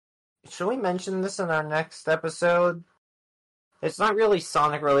should we mention this in our next episode? It's not really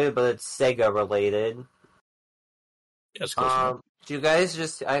Sonic related, but it's Sega related. Yes, close enough. Do you guys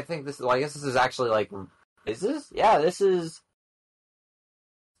just? I think this. Well, I guess this is actually like. Is this? Yeah, this is.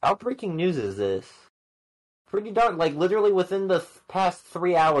 How breaking news is this? Pretty dark. Like literally within the past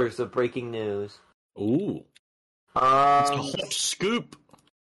 3 hours of breaking news. Ooh. It's a hot scoop.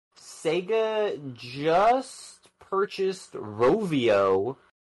 Sega just purchased Rovio.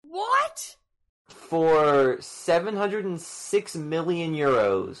 What? For 706 million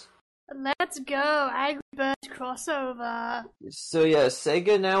euros. Let's go, Angry Birds crossover. So yeah,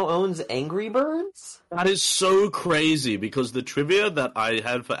 Sega now owns Angry Birds? That is so crazy, because the trivia that I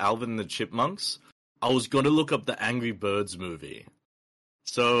had for Alvin and the Chipmunks, I was going to look up the Angry Birds movie.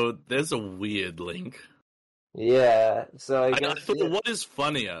 So there's a weird link. Yeah, so I guess... thought, what is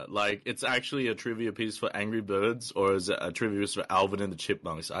funnier? Like, it's actually a trivia piece for Angry Birds, or is it a trivia piece for Alvin and the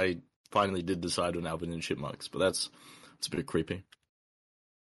Chipmunks? I finally did decide on Alvin and the Chipmunks, but it's a bit creepy.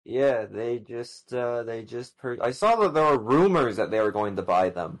 Yeah, they just I saw that there were rumors that they were going to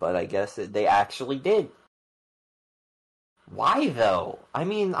buy them, but I guess they actually did. Why though? I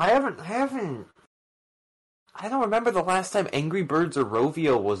mean, I don't remember the last time Angry Birds or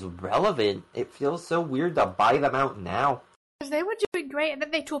Rovio was relevant. It feels so weird to buy them out now. Because they were doing great, and then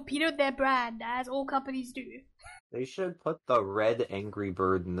they torpedoed their brand, as all companies do. They should put the red Angry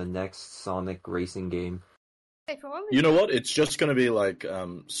Bird in the next Sonic racing game. You know what? It's just going to be like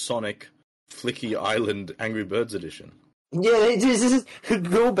Sonic Flicky Island Angry Birds edition. Yeah, they just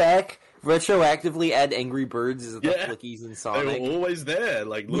go back, retroactively add Angry Birds as the Flickies in Sonic. They were always there.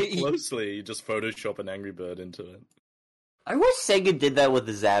 Like, look closely. You just Photoshop an Angry Bird into it. I wish Sega did that with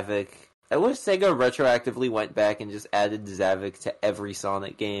the Zavik. I wish Sega retroactively went back and just added Zavik to every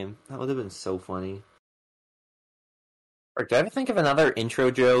Sonic game. That would have been so funny. Or did I ever think of another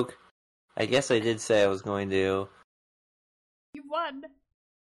intro joke? I guess I did say I was going to. You won.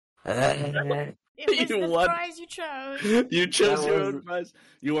 It was the won. prize you chose. You chose your own prize.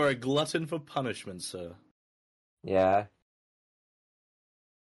 You are a glutton for punishment, sir. Yeah.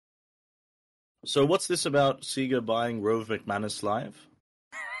 So what's this about Sega buying Rove McManus Live?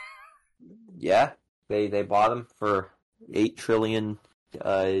 Yeah, they bought him for 8 trillion.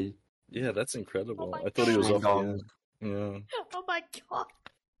 Yeah, that's incredible. I thought he was off the end. Yeah. Oh my god.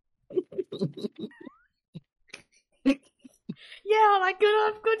 Yeah, like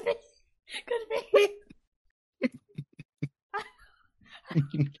good for me.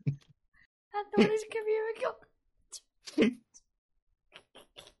 I thought his career would go.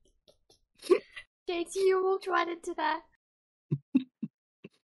 JT, you walked right into that.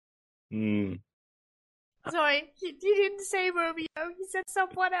 Sorry, you didn't say Romeo. You said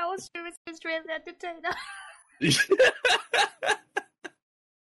someone else who was an Australian entertainer.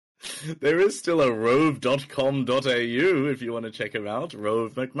 There is still a rove.com.au if you want to check him out.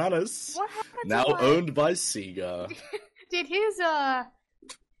 Rove McManus. What happened now owned by Sega. Did his,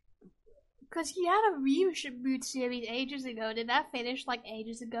 because he had a reboot series ages ago. Did that finish, like,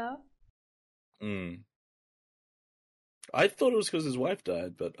 ages ago? I thought it was because his wife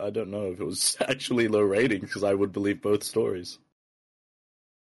died, but I don't know if it was actually low ratings, because I would believe both stories.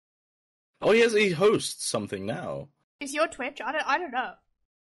 Oh, he hosts something now. Is your Twitch? I don't know.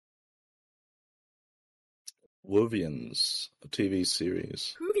 Wovians, a TV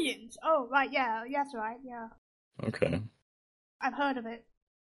series. Wovians? Oh, right, yeah, that's right, yeah. Okay. I've heard of it.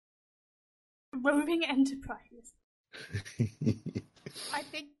 Roving Enterprise. I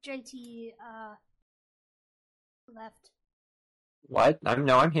think JT, left. What?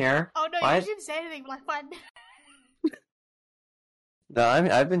 I'm here. Oh, no, what? You didn't say anything, like, fine. No,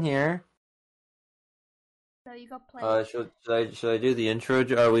 I've been here. No, you got played. Should I do the intro?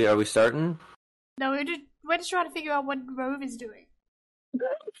 Are we starting? No, we're just trying to figure out what Grove is doing.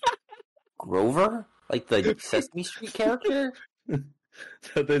 Grover? Like the Sesame Street character?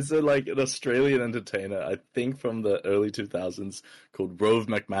 There's an Australian entertainer, I think from the early 2000s, called Rove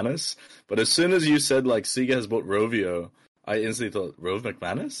McManus. But as soon as you said Sega has bought Rovio, I instantly thought, Rove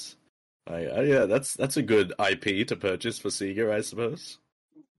McManus? Yeah, that's a good IP to purchase for Sega, I suppose.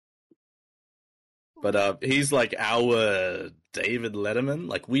 But he's like our David Letterman.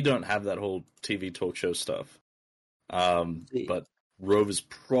 Like, we don't have that whole TV talk show stuff. But Rove is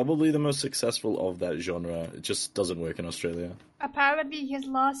probably the most successful of that genre. It just doesn't work in Australia. Apparently his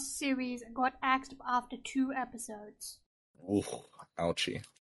last series got axed after 2 episodes. Ooh, ouchie.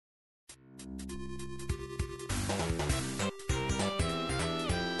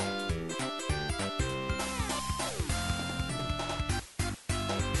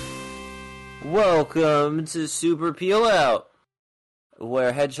 Welcome to Super Peel Out.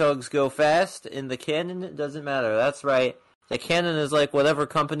 where hedgehogs go fast. In the canon, it doesn't matter. That's right. The canon is like whatever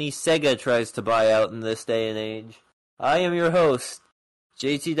company Sega tries to buy out in this day and age. I am your host,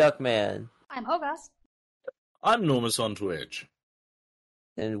 JT Duckman. I'm Hogas. I'm Normus on Twitch.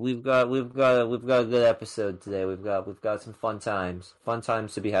 And we've got a good episode today. We've got some fun times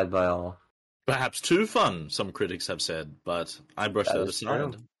to be had by all. Perhaps too fun, some critics have said, but I brushed that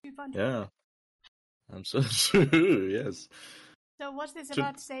aside. Too fun. Yeah. I'm so true, yes. So what's this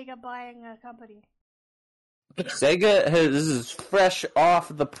about Sega buying a company? Sega this is fresh off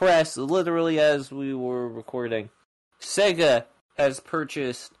the press, literally as we were recording. Sega has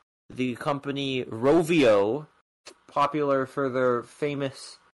purchased the company Rovio, popular for their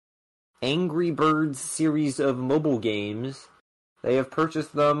famous Angry Birds series of mobile games. They have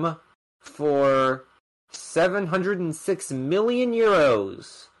purchased them for 706 million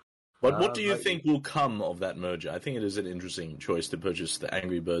euros. But what do you think will come of that merger? I think it is an interesting choice to purchase the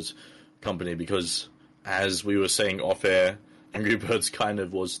Angry Birds company because, as we were saying off-air, Angry Birds kind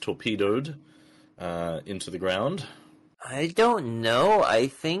of was torpedoed into the ground. I don't know. I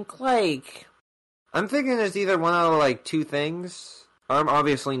think, I'm thinking it's either one out of, two things. I'm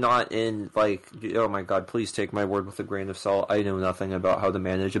obviously not in, oh my god, please take my word with a grain of salt. I know nothing about how to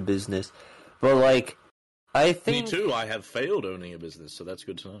manage a business. But, I think... Me too. I have failed owning a business, so that's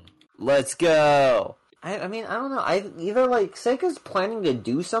good to know. Let's go! I mean, I don't know. Either, Sega's planning to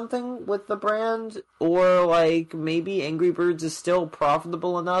do something with the brand, or, maybe Angry Birds is still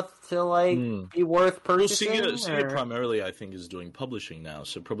profitable enough to, be worth purchasing. Well, Sega primarily, I think, is doing publishing now,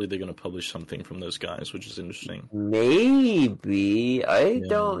 so probably they're going to publish something from those guys, which is interesting. Maybe. I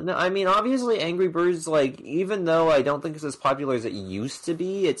don't know. I mean, obviously, Angry Birds, even though I don't think it's as popular as it used to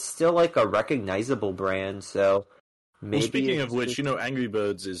be, it's still, a recognizable brand, so... Well, speaking of which, Angry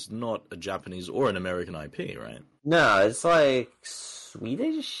Birds is not a Japanese or an American IP, right? No, it's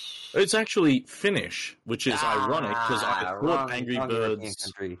Swedish? It's actually Finnish, which is ironic, because I thought Angry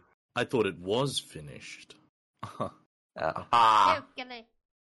Birds... I thought it was finished.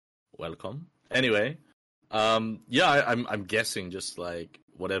 Welcome. Anyway, I'm guessing just,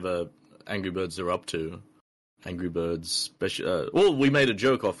 whatever Angry Birds are up to. Angry Birds... we made a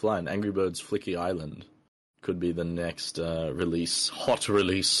joke offline. Angry Birds Flicky Island could be the next hot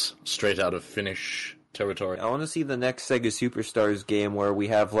release, straight out of Finnish territory. I want to see the next Sega Superstars game where we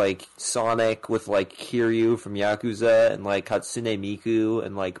have, Sonic with, Kiryu from Yakuza, and, Hatsune Miku,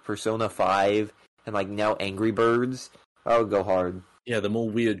 and, Persona 5, and, now Angry Birds. That would go hard. Yeah, the more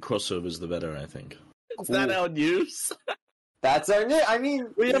weird crossovers, the better, I think. Is that our news? That's our news. I mean...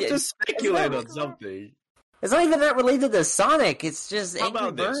 We have to speculate on something. It's not even that related to Sonic, it's just How Angry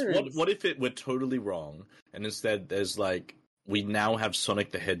about Birds. This? What if we're totally wrong, and instead there's we now have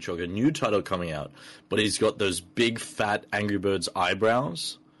Sonic the Hedgehog, a new title coming out, but he's got those big fat Angry Birds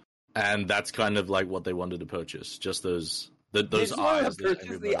eyebrows, and that's kind of what they wanted to purchase, just those eyes.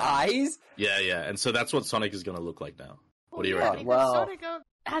 Purchase the eyes? Yeah, and so that's what Sonic is going to look like now. What do you reckon? Well, Sonic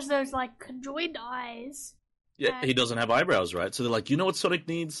has those conjoined eyes. Yeah, he doesn't have eyebrows, right? So they're you know what Sonic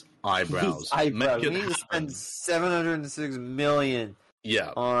needs? Eyebrows. Eyebrows. We need to spend 706 million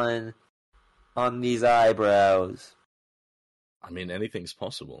on these eyebrows. I mean, anything's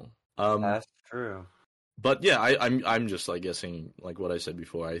possible. That's true. But yeah, I'm just guessing what I said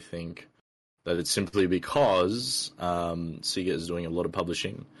before. I think that it's simply because Sega is doing a lot of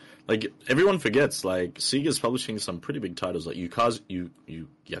publishing. Everyone forgets, Sega's publishing some pretty big titles, Yakuza,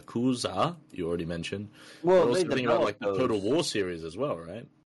 you already mentioned. Well, We're also they thinking about, the Total War series as well, right?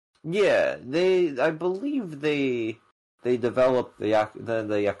 Yeah, I believe they developed the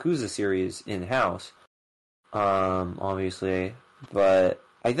Yakuza series in-house, obviously, but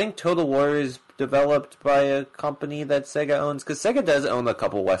I think Total War is developed by a company that Sega owns, because Sega does own a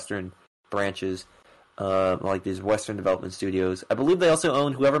couple Western branches. These Western development studios. I believe they also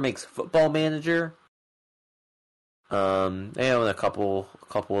own whoever makes Football Manager. They own a couple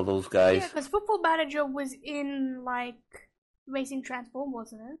of those guys. Yeah, because Football Manager was in Racing Transform,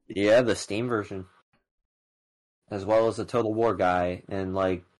 wasn't it? Yeah, the Steam version, as well as the Total War guy and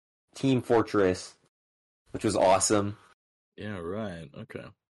Team Fortress, which was awesome. Yeah, right. Okay.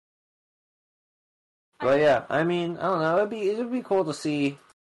 But yeah, I mean, I don't know. It'd be cool to see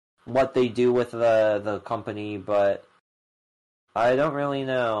what they do with the company, but I don't really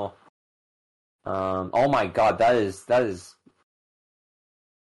know. Oh my god, that's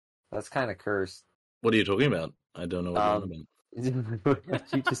kind of cursed. What are you talking about? I don't know what you're talking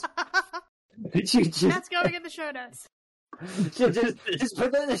about. you just That's going in the show notes. just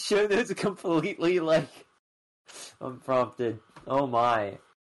put that in the show notes completely unprompted. Oh my.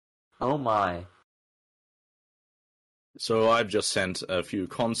 So I've just sent a few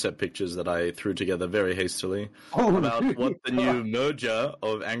concept pictures that I threw together very hastily about what the new merger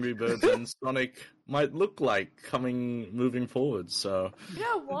of Angry Birds and Sonic might look like moving forward. So You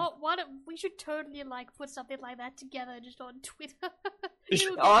know what? We should totally put something like that together just on Twitter.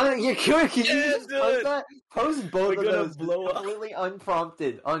 You could. Can you Yeah, just do post it. that? Post both We're of gonna those blow up. completely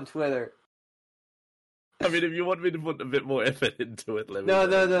unprompted on Twitter. I mean, if you want me to put a bit more effort into it, let me No,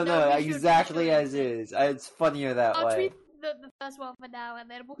 know. no, no, No, no. we should- Exactly we should. as is. It's funnier that I'll way. tweet the first one for now, and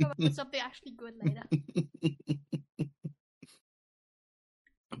then we'll come up with something actually good later.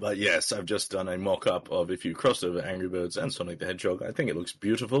 But yes, I've just done a mock-up of if you crossed over Angry Birds and Sonic the Hedgehog. I think it looks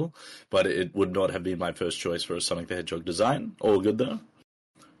beautiful, but it would not have been my first choice for a Sonic the Hedgehog design. All good, though.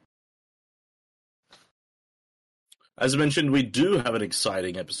 As I mentioned, we do have an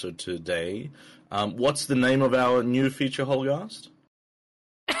exciting episode today. What's the name of our new feature, Holgast?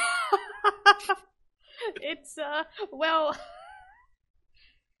 It's well,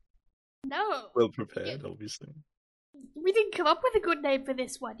 no, Well prepared, obviously. we didn't come up with a good name for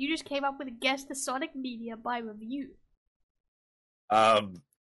this one. You just came up with Guess the Sonic Media by Review.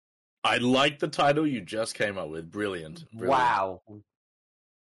 I like the title you just came up with. Brilliant. Wow.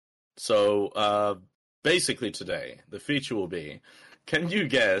 So, basically today, the feature will be, can you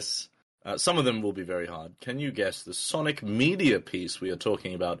guess, some of them will be very hard, can you guess the Sonic media piece we are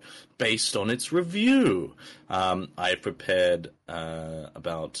talking about based on its review? I've prepared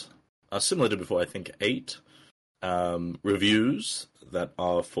about, similar to before, I think 8 reviews that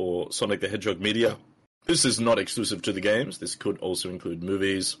are for Sonic the Hedgehog media. This is not exclusive to the games. This could also include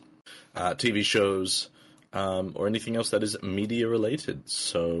movies, TV shows, or anything else that is media related.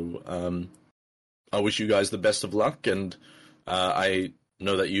 So I wish you guys the best of luck, and I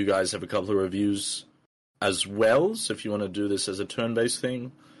know that you guys have a couple of reviews as well, so if you want to do this as a turn-based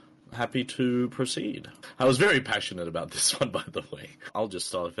thing, happy to proceed. I was very passionate about this one, by the way. I'll just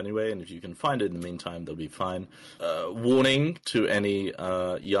start off anyway, and if you can find it in the meantime, they'll be fine. Warning to any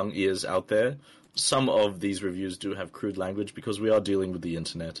young ears out there, some of these reviews do have crude language because we are dealing with the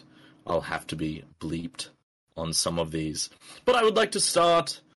internet. I'll have to be bleeped on some of these. But I would like to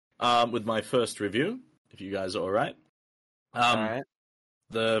start with my first review, if you guys are alright. Alright.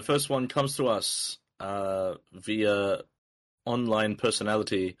 The first one comes to us via online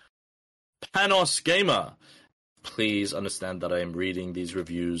personality Panos Gamer. Please understand that I am reading these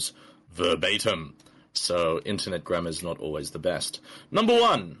reviews verbatim, so internet grammar is not always the best. Number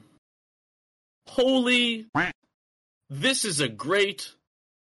 1. Holy... This is a great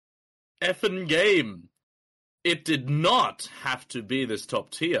effing game. It did not have to be this top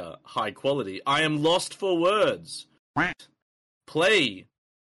tier, high quality. I am lost for words. Play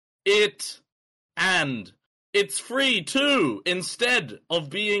it, and it's free too, instead of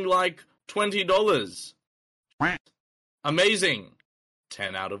being like $20. Amazing.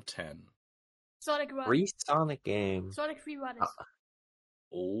 10 out of 10. Sonic Run. Free Sonic game. Sonic Free Runners.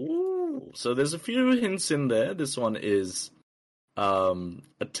 Oh, so there's a few hints in there. This one is a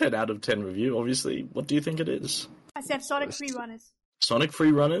 10 out of 10 review, obviously. What do you think it is? I said Sonic Free Runners. Sonic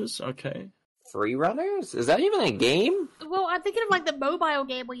Free Runners? Okay. Free Runners? Is that even a game? Well, I'm thinking of the mobile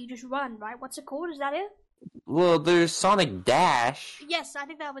game where you just run, right? What's it called? Is that it? Well, there's Sonic Dash. Yes, I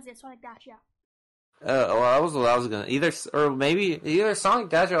think that was it. Sonic Dash, yeah. Well, that was what I was gonna either Sonic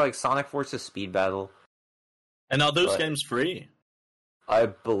Dash or Sonic Forces Speed Battle. And are those But- games free? I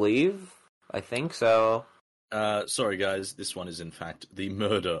think so. Sorry guys, this one is in fact the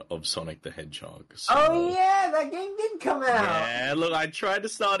murder of Sonic the Hedgehog. So... Oh yeah, that game did come out. Yeah, look, I tried to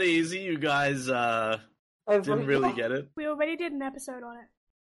start easy. You guys didn't really get it. We already did an episode on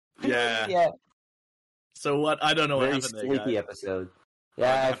it. Yeah. Yeah, So what? I don't know what very happened there, sleepy guys. episode. I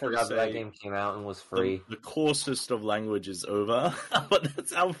Yeah, I have to forgot that say, game came out and was free. The coarsest of language is over, but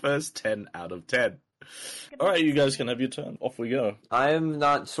that's our first 10 out of 10. All right, you guys can have your turn. Off we go. I'm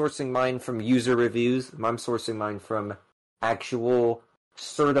not sourcing mine from user reviews. I'm sourcing mine from actual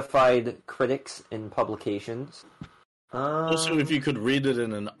certified critics in publications. Also, if you could read it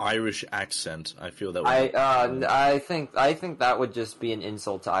in an Irish accent, I feel that would. I think that would just be an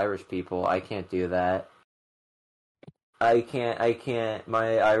insult to Irish people. I can't do that. I can't.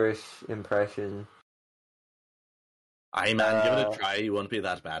 My Irish impression. Hey man, give it a try. You won't be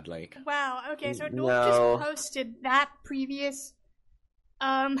that bad, like. Wow, okay, so North No. just posted that previous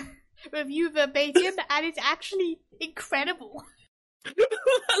review verbatim, and it's actually incredible.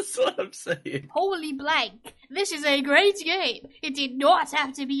 That's what I'm saying. Holy blank. This is a great game. It did not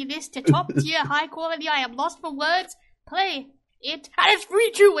have to be this to top tier high quality. I am lost for words. Play it. And it's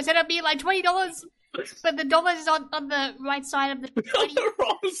free too, instead of being $20. But the dollar is on the right side of the On the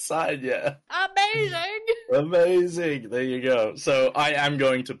wrong side, yeah. Amazing! Amazing. There you go. So I am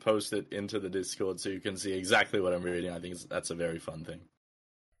going to post it into the Discord so you can see exactly what I'm reading. I think that's a very fun thing.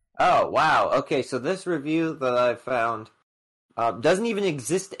 Oh, wow. Okay, so this review that I found doesn't even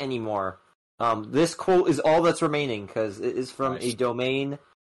exist anymore. This quote is all that's remaining, because it is from a domain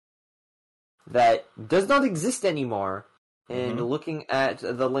that does not exist anymore. And looking at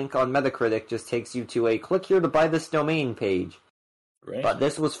the link on Metacritic just takes you to a click here to buy this domain page. Right. But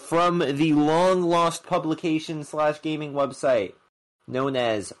this was from the long-lost publication/gaming website known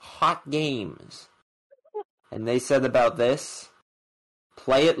as Hot Games. And they said about this,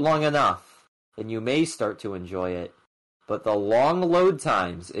 play it long enough, and you may start to enjoy it. But the long load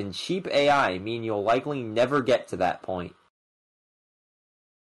times and cheap AI mean you'll likely never get to that point.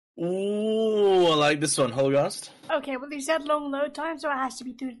 Ooh, I like this one. Holgast? Okay, well, you said long load time, so it has to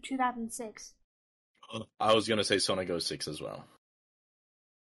be 2006. I was going to say Sonic 06 as well.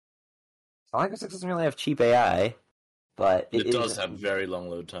 Sonic 06 doesn't really have cheap AI, but It does have very long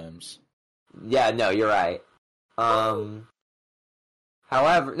load times. Yeah, no, you're right. However,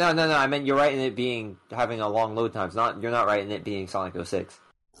 no, I meant you're right in it having a long load times. You're not right in it being Sonic 06.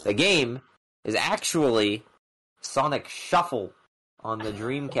 The game is actually Sonic Shuffle on the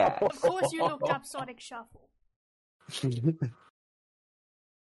Dreamcast. Of course you looked up Sonic Shuffle.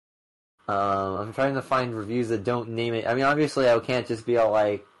 I'm trying to find reviews that don't name it. I mean, obviously, I can't just be all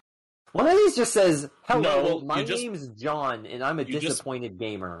like, one of these just says, "Hello, my name's John, and I'm a disappointed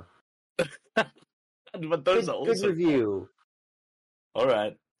gamer." But those are also good review. All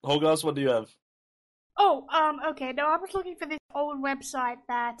right, Holgast, what do you have? Oh, okay. No, I was looking for this old website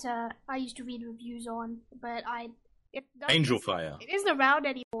that I used to read reviews on, but Angel Fire. It isn't around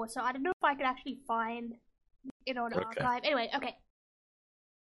anymore, so I don't know if I could actually find it on archive. Anyway, okay.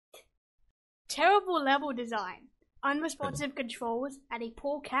 Terrible level design, unresponsive controls, and a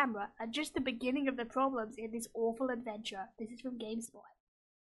poor camera are just the beginning of the problems in this awful adventure. This is from GameSpot.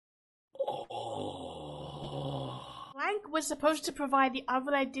 Blank was supposed to provide the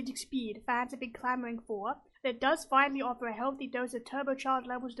unrelenting speed fans have been clamoring for, but it does finally offer a healthy dose of turbocharged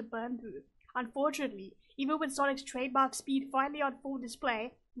levels to burn through. Unfortunately, even with Sonic's trademark speed finally on full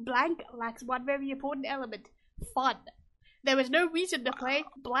display, Blank lacks one very important element: fun. There is no reason to play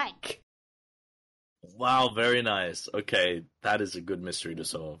Blank. Wow, very nice. Okay, that is a good mystery to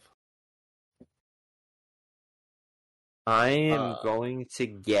solve. I am going to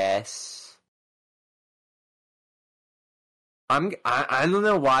guess. I don't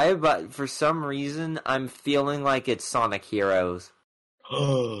know why, but for some reason I'm feeling like it's Sonic Heroes.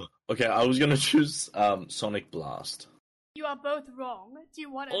 Okay, I was gonna choose Sonic Blast. You are both wrong. Do you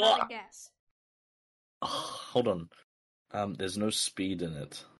want another guess? Hold on. There's no speed in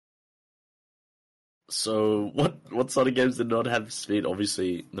it. So what Sonic games did not have speed?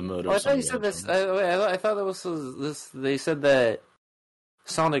 Obviously, the murder. Well, I thought you said this. I thought it was this. They said that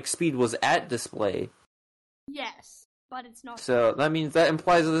Sonic speed was at display. Yes, but it's not. So that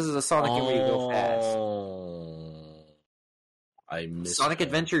implies that this is a Sonic game where you go fast. I missed Sonic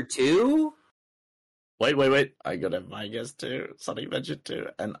Adventure 2? Wait. I gotta my guess too. Sonic Adventure 2.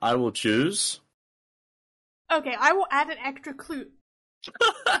 And I will choose. Okay, I will add an extra clue.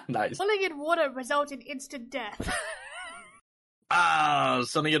 Nice. Falling in water results in instant death.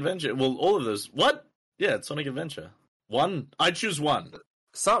 Sonic Adventure. Well, all of those. What? Yeah, it's Sonic Adventure. One? I choose one.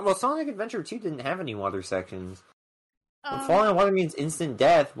 Sonic Adventure 2 didn't have any water sections. Falling in water means instant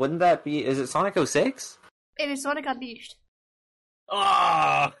death. Wouldn't that be... Is it Sonic 06? It is Sonic Unleashed.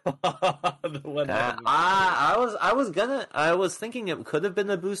 I was thinking it could have been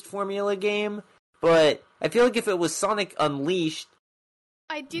a Boost Formula game, but I feel like if it was Sonic Unleashed,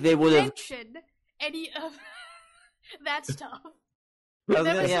 I didn't mention any of that stuff. I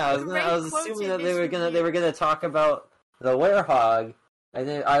was assuming that they were gonna talk about the Werehog, and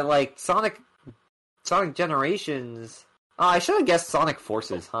then I like Sonic Generations. Oh, I should have guessed Sonic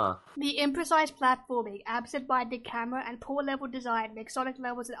Forces, huh? The imprecise platforming, absent-minded camera, and poor level design make Sonic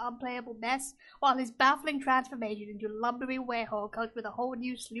levels an unplayable mess, while his baffling transformation into a lumbering Werehog comes with a whole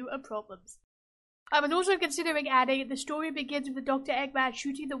new slew of problems. I was also considering adding, the story begins with Dr. Eggman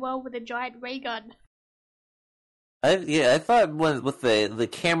shooting the world with a giant ray gun. I thought with the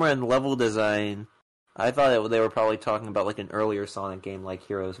camera and level design, I thought they were probably talking about like an earlier Sonic game like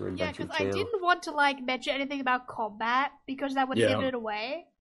Heroes or Adventure 2. Yeah, because I didn't want to mention anything about combat, because that would give it away.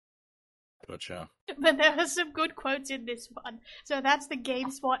 Gotcha. But there are some good quotes in this one. So that's the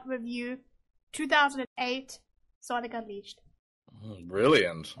GameSpot review, 2008, Sonic Unleashed.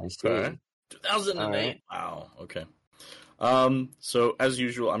 Brilliant. I see. Okay. 2008. Right. Wow. Okay. So as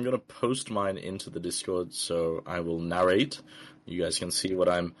usual, I'm gonna post mine into the Discord, so I will narrate. You guys can see what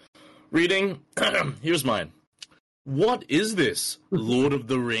I'm reading. Here's mine. What is this? Lord of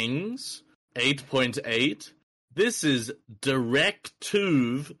the Rings? 8.8? This is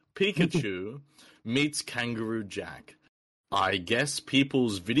Direct-Tuve Pikachu meets Kangaroo Jack. I guess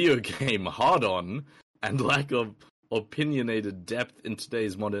people's video game hard-on and lack of opinionated depth in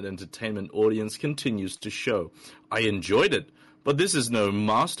today's modern entertainment audience continues to show. I enjoyed it, but this is no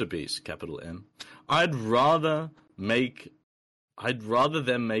masterpiece, capital M. I'd rather them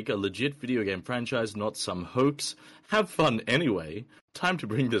make a legit video game franchise, not some hoax. Have fun anyway. Time to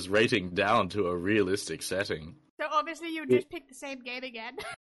bring this rating down to a realistic setting. So obviously you just picked the same game again.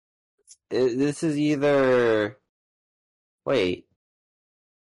 This is either... Wait.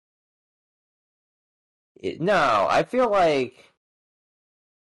 No, I feel like...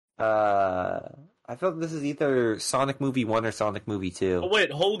 I feel this is either Sonic Movie 1 or Sonic Movie 2. Oh wait,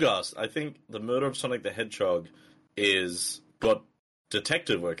 Holgast. I think The Murder of Sonic the Hedgehog is got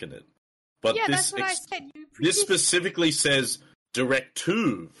detective work in it. But Yeah, this that's what I said. this specifically says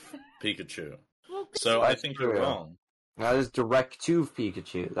Direct-Tuve Pikachu. Well, So I think you're true. wrong. That is Direct-Tuve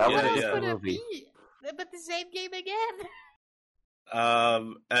Pikachu. That Yeah, what was else a would it movie. be? But the same game again.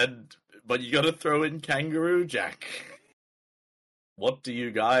 But you gotta throw in Kangaroo Jack. What do you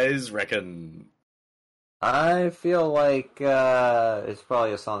guys reckon? I feel like it's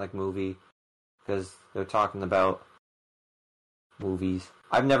probably a Sonic movie because they're talking about movies.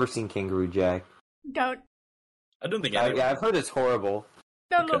 I've never seen Kangaroo Jack. Don't. I don't think anyone. I've heard it's horrible.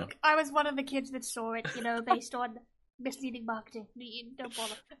 No, Okay. look, I was one of the kids that saw it, based on misleading marketing. Don't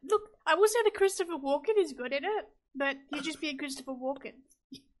bother. Look, I will say that Christopher Walken is good in it, but he's just being Christopher Walken.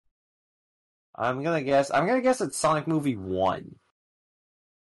 I'm gonna guess it's Sonic Movie 1.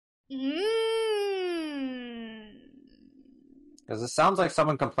 Because it sounds like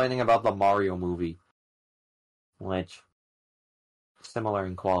someone complaining about the Mario movie. Which, similar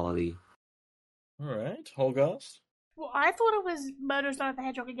in quality. Alright, Holgast. Well, I thought it was Murder Sonic the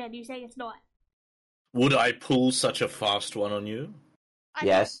Hedgehog again. You say it's not. Would I pull such a fast one on you?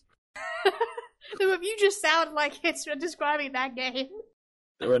 Yes. The review just sounds like it's describing that game.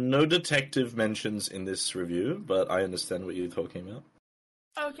 There are no detective mentions in this review, but I understand what you're talking about.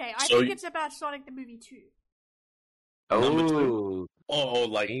 Okay, I So think it's about Sonic the Movie 2. Number Oh. Oh,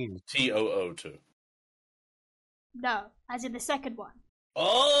 like Dang. TOO2. No, as in the second one.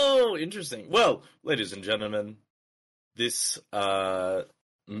 Oh, interesting. Well, ladies and gentlemen, this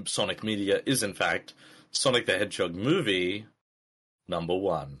Sonic Media is in fact Sonic the Hedgehog movie number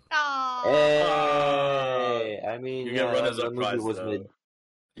 1. Oh, Hey! I mean, You get runners the up movie prize, was though. mid.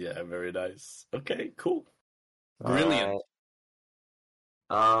 Yeah, very nice. Okay, cool. Brilliant.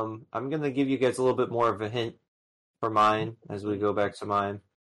 I'm gonna give you guys a little bit more of a hint for mine as we go back to mine.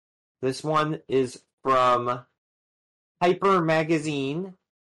 This one is from Hyper Magazine.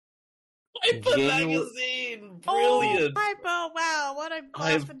 Hyper Magazine! Brilliant! Oh, Hyper, wow, what a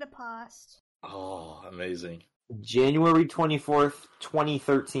blast from the past. Oh, amazing. January 24th,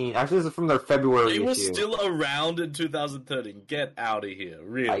 2013. Actually, this is from their February They were issue. still around in 2013. Get out of here,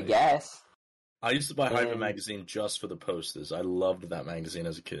 really. I guess. I used to buy Hyper And- Magazine just for the posters. I loved that magazine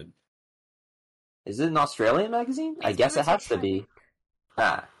as a kid. Is it an Australian magazine? I It's guess it British, has to I be.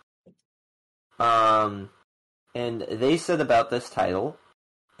 think. And they said about this title,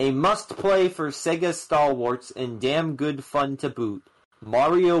 a must-play for Sega stalwarts and damn good fun to boot.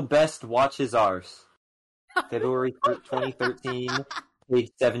 Mario Best Watches Arse. February 2013, page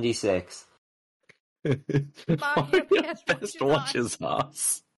 76. Mario Best watches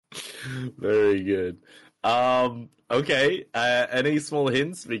us. Very good. Okay. Any small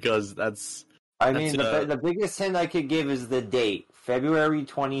hints? Because that's... I mean, That's, the biggest hint I could give is the date, February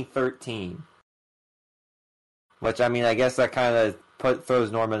 2013. Which, I mean, I guess that kind of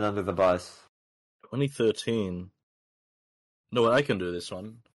throws Norman under the bus. 2013. No, I can do this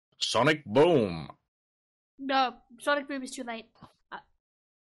one. Sonic Boom. No, Sonic Boom is too late.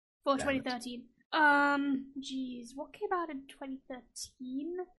 For Damn it. 2013. Jeez, what came out in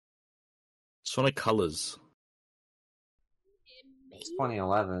 2013? Sonic Colors. Maybe?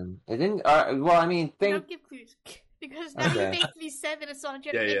 2011. It didn't. Well, I mean, think. Don't give clues. Because now Okay. you basically said that it's Sonic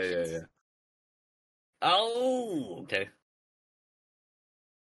Yeah. Generations. Oh, okay.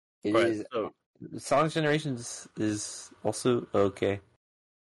 It Right, is. so Sonic Generations is also okay.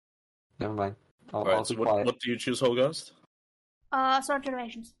 Never mind. I'll Alright, be so quiet. what do you choose, Holgast? Sonic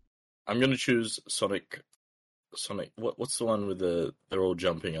Generations. I'm gonna choose Sonic. What's the one with they're all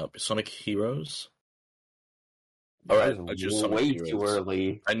jumping up? Sonic Heroes? All right, That I is choose Sonic way Heroes. too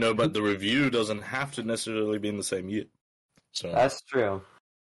early. I know, but the review doesn't have to necessarily be in the same year. So That's true.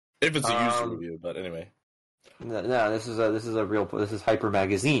 if it's a user review, but anyway. No, this is Hyper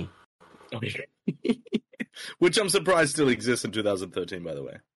Magazine. Which I'm surprised still exists in 2013, by the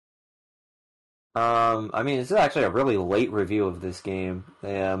way. I mean, this is actually a really late review of this game.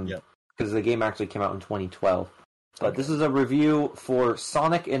 Yep. Because the game actually came out in 2012. But Okay. this is a review for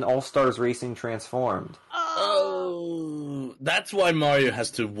Sonic and All-Stars Racing Transformed. Oh, that's why Mario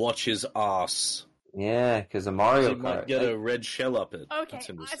has to watch his ass. Yeah, because of Mario He Kart. might get a red shell up it. Okay, That's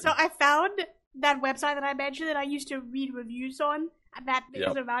interesting. so I found that website that I mentioned that I used to read reviews on, and that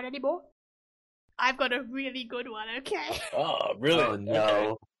isn't around anymore. I've got a really good one, okay? Oh, really? Oh,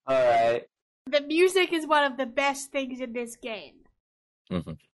 no. Okay. Alright. The music is one of the best things in this game.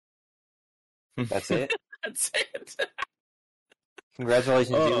 Mm-hmm. That's it? That's it. Congratulations,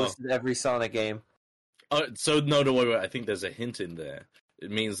 you Oh. listed every Sonic game. So, no, don't worry. I think there's a hint in there. It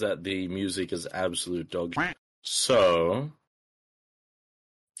means that the music is absolute dog shit. So,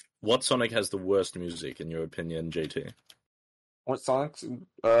 what Sonic has the worst music, in your opinion, JT? What Sonic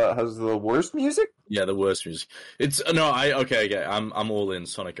has the worst music? Yeah, the worst music. It's no, okay. I'm all in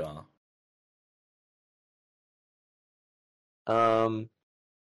Sonic R. Can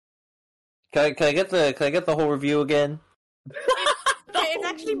I get the whole review again? It's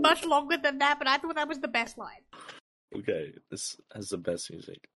actually much longer than that, but I thought that was the best line. Okay, this has the best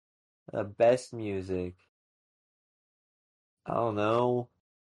music. The best music. I don't know.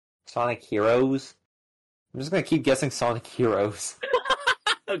 Sonic Heroes? I'm just gonna keep guessing Sonic Heroes.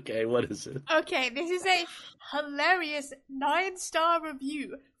 Okay, what is it? Okay, this is a hilarious 9-star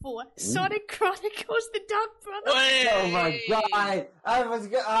review for Sonic Chronicles: The Dark Brother. Oh my god! I was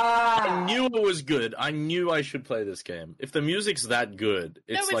I knew it was good. I knew I should play this game. If the music's that good,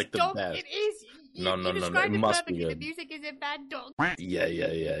 it's No, like the dog. best. It is. No, You it described must be perfectly. good. The music is in bad dog. Yeah,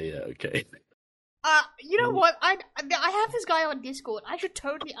 okay. You know what? I have this guy on Discord. I should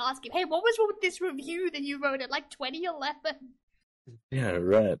totally ask him. Hey, what was wrong with this review that you wrote at like 2011? Yeah,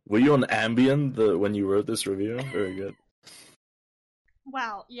 right. Were you on Ambien when you wrote this review? Very good.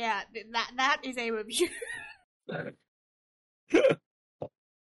 Wow, yeah, that is a review.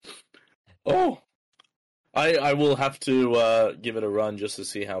 Oh, I will have to give it a run just to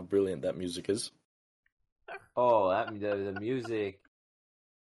see how brilliant that music is. Oh, the music.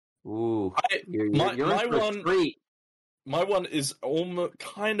 Ooh, you're my in for a one- treat. My one is almost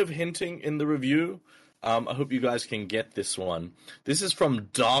kind of hinting in the review. I hope you guys can get this one. This is from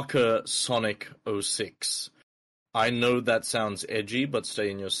Darker Sonic 06. I know that sounds edgy, but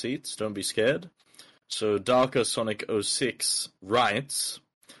stay in your seats. Don't be scared. So Darker Sonic 06 writes,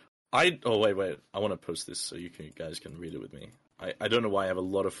 wait. I want to post this so you guys can read it with me. I don't know why I have a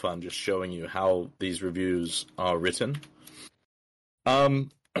lot of fun just showing you how these reviews are written.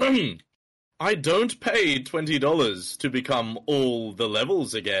 I don't pay $20 to become all the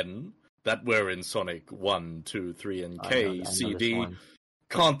levels again that were in Sonic 1, 2, 3, and I K, know this C, D. one.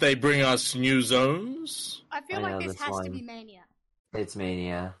 Can't they bring us new zones? I feel I like know this this has to one. be Mania. It's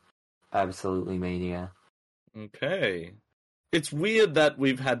Mania. Absolutely Mania. Okay. It's weird that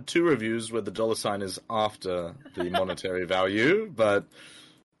we've had two reviews where the dollar sign is after the monetary value, but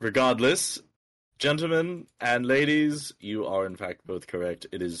regardless, gentlemen and ladies, you are in fact both correct.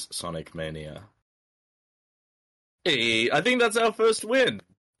 It is Sonic Mania. Hey, I think that's our first win,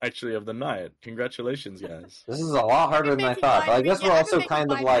 actually, of the night. Congratulations, guys. This is a lot harder than I thought, but I guess we're also kind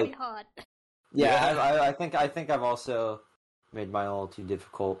of like, Really hard. yeah. Yeah. I think I've also made mine a little too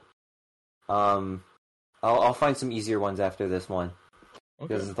difficult. I'll find some easier ones after this one.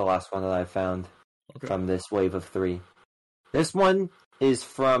 Okay. This is the last one that I found Okay. from this wave of 3. This one is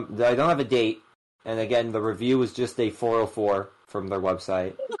from. I don't have a date, and again, the review is just a 404 from their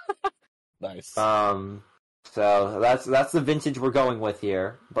website. Nice. So that's the vintage we're going with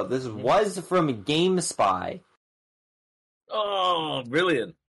here. But this was from GameSpy. Oh,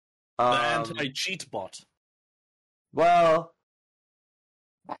 brilliant. The Um, anti-cheat bot. Well,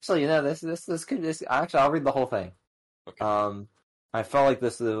 actually, actually, I'll read the whole thing. Okay. I felt like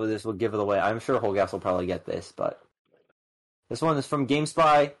this will give it away. I'm sure Holgas will probably get this, but this one is from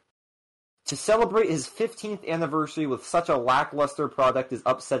GameSpy. To celebrate his 15th anniversary with such a lackluster product is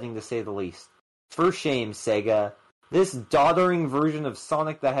upsetting to say the least. For shame, Sega. This doddering version of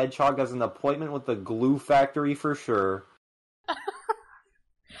Sonic the Hedgehog has an appointment with the glue factory for sure.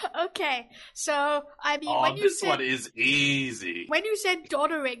 Okay, so I mean, when you said one is easy. when you said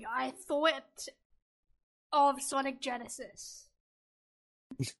doddering, I thought of Sonic Genesis.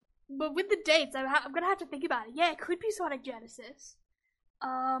 But with the dates, I'm gonna have to think about it. Yeah, it could be Sonic Genesis.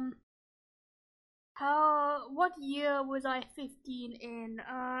 What year was I 15 in?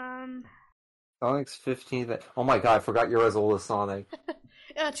 Sonic's 15th. Oh my god, I forgot you're as old as Sonic.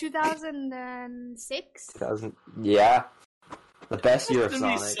 2006? 2000. Yeah. The best year of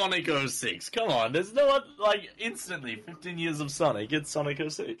Instantly Sonic. Sonic 06. Come on, there's no one, like, instantly 15 years of Sonic. It's Sonic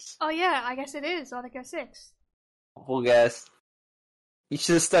 06. Oh yeah, I guess it is Sonic 06. Full guess. You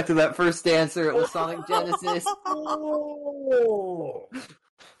should have stuck to that first answer. It was Sonic Genesis. Oh.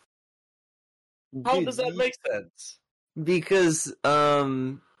 How Dude, does that make sense? Because,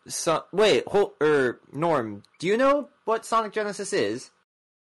 Norm, do you know what Sonic Genesis is?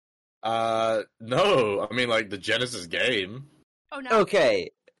 No. I mean, like, the Genesis game. Oh no.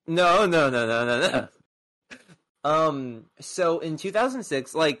 Okay. No. So in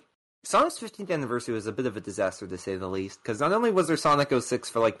 2006, like, Sonic's 15th anniversary was a bit of a disaster, to say the least, because not only was there Sonic 06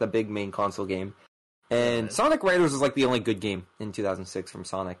 for, like, the big main console game, and Right. Sonic Riders was, like, the only good game in 2006 from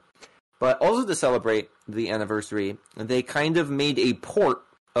Sonic, but also to celebrate the anniversary, they kind of made a port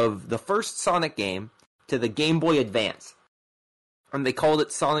of the first Sonic game to the Game Boy Advance, and they called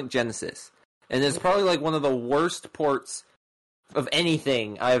it Sonic Genesis, and it's probably, like, one of the worst ports of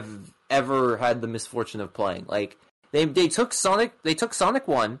anything I've ever had the misfortune of playing. Like, they took Sonic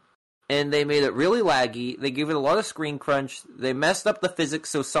 1, and they made it really laggy. They gave it a lot of screen crunch. They messed up the physics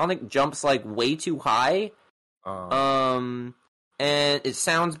so Sonic jumps like way too high. And it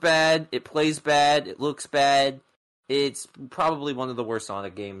sounds bad, it plays bad, it looks bad. It's probably one of the worst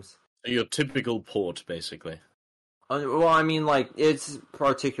Sonic games. Your typical port, basically. Well, I mean, like, it's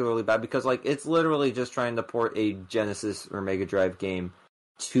particularly bad because, like, it's literally just trying to port a Genesis or Mega Drive game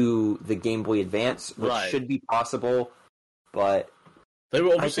to the Game Boy Advance, which Right. should be possible, but They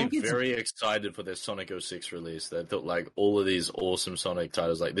were obviously think it's- very excited for their Sonic 06 release. They thought, like, all of these awesome Sonic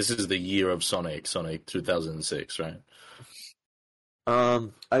titles, like, this is the year of Sonic 2006, right?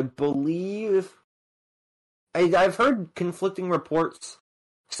 I believe I've heard conflicting reports.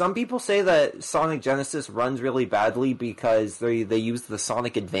 Some people say that Sonic Genesis runs really badly because they use the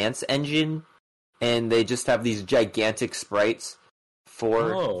Sonic Advance engine, and they just have these gigantic sprites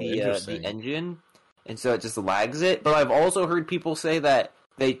for the interesting. engine, and so it just lags it. But I've also heard people say that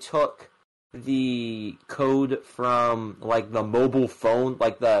they took the code from like the mobile phone,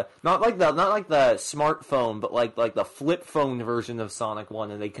 like the not like the smartphone, but like the flip phone version of Sonic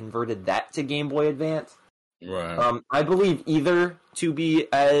 1, and they converted that to Game Boy Advance. Right. I believe either to be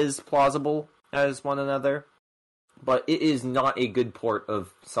as plausible as one another, but it is not a good port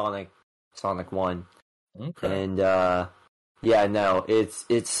of Sonic 1. Okay. And yeah, no, it's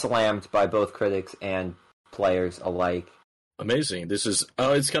slammed by both critics and players alike. Amazing. This is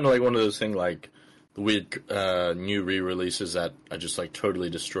it's kind of like one of those things, like the weird new re-releases that are just like totally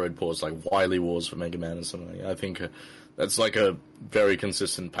destroyed ports, like Wily Wars for Mega Man and something like that. I think that's like a very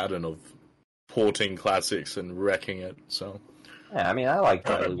consistent pattern of porting classics and wrecking it. So Yeah, I mean, I like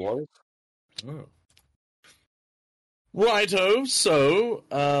Wily Wars. oh. Righto, so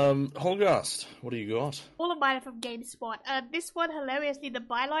Holgast, what do you got? All of mine are from GameSpot. This one, hilariously, the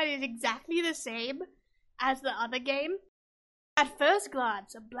byline is exactly the same as the other game. At first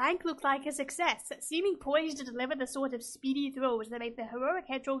glance, Blank looked like a success, seeming poised to deliver the sort of speedy thrills that make the heroic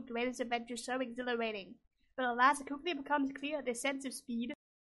hedgehog greatest adventure so exhilarating. But alas, it quickly becomes clear this sense of speed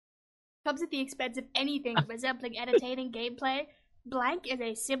comes at the expense of anything resembling entertaining gameplay. Blank is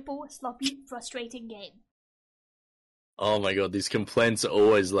a simple, sloppy, frustrating game. Oh my god, these complaints are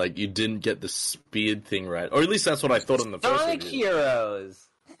always like, you didn't get the speed thing right. Or at least that's what I thought on the first Sonic review. Heroes!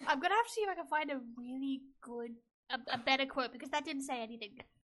 I'm gonna have to see if I can find a really good, a better quote, because that didn't say anything.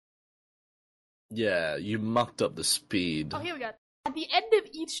 Yeah, you mucked up the speed. Oh, here we go. At the end of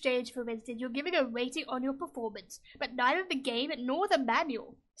each stage, for instance, you're giving a rating on your performance, but neither the game nor the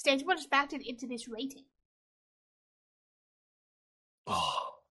manual stage 1 is factored into this rating.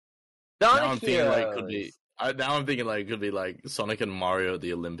 Oh. Sonic Now I'm thinking like Heroes! could be. Now I'm thinking like it could be like Sonic and Mario at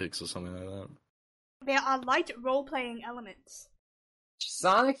the Olympics or something like that. There are light role-playing elements.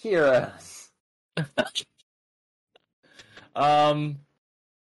 Sonic Heroes!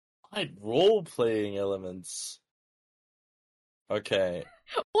 Like role playing elements. Okay.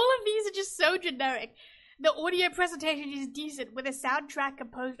 All of these are just so generic. The audio presentation is decent, with a soundtrack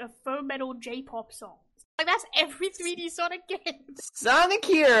composed of faux metal J-pop songs. Like, that's every 3D Sonic game. Sonic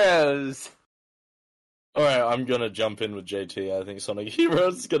Heroes! Alright, I'm gonna jump in with JT. I think Sonic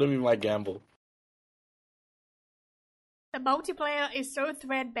Heroes is gonna be my gamble. The multiplayer is so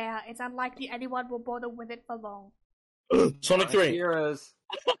threadbare, it's unlikely anyone will bother with it for long. Sonic 3! Heroes.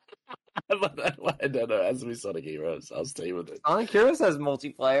 I don't know, it has to be Sonic Heroes. I'll stay with it. Sonic Heroes has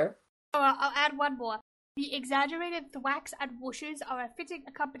multiplayer. Oh, I'll add one more. The exaggerated thwacks and whooshes are a fitting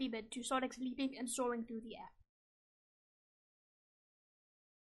accompaniment to Sonic's leaping and soaring through the air.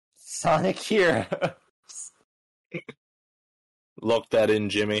 Sonic Heroes. Lock that in,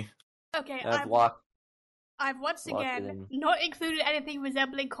 Jimmy. Okay, I've once locked it again in. not included anything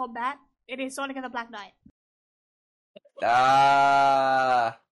resembling combat. It is Sonic and the Black Knight.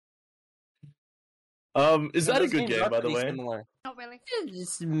 Is that a good game, by the way? Similar. Not really.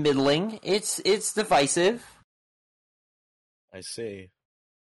 It's middling. It's divisive. I see.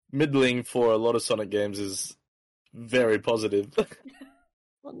 Middling for a lot of Sonic games is very positive.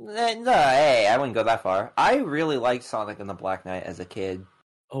 No, hey, I wouldn't go that far. I really liked Sonic and the Black Knight as a kid.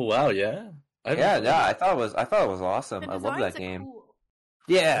 Oh wow, yeah. I thought it was awesome. I love that game. Cool.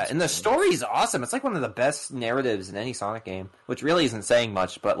 Yeah, That's and the cool. story's awesome. It's like one of the best narratives in any Sonic game, which really isn't saying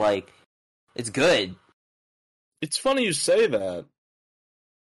much, but like, it's good. It's funny you say that,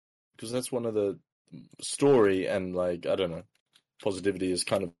 because that's one of the story and like I don't know, positivity is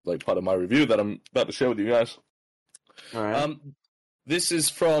kind of like part of my review that I'm about to share with you guys. All right. This is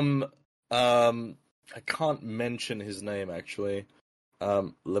from I can't mention his name actually.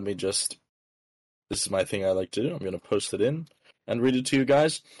 Let me just. This is my thing I like to do. I'm going to post it in and read it to you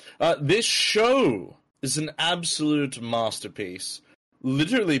guys. This show is an absolute masterpiece,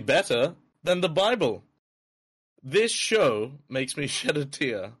 literally better than the Bible. This show makes me shed a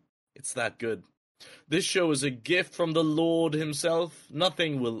tear. It's that good. This show is a gift from the Lord himself.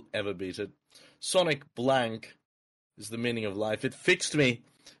 Nothing will ever beat it. Sonic blank is the meaning of life. It fixed me.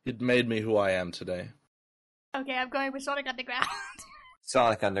 It made me who I am today. Okay, I'm going with Sonic Underground.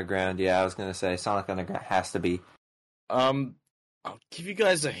 Sonic Underground, yeah, I was gonna say Sonic Underground has to be. I'll give you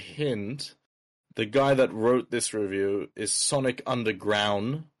guys a hint. The guy that wrote this review is Sonic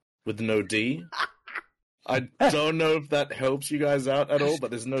Underground with no D. I don't know if that helps you guys out at all, but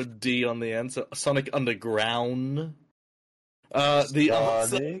there's no D on the end. So Sonic Underground. The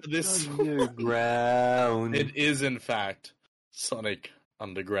answer to this Underground. it is in fact Sonic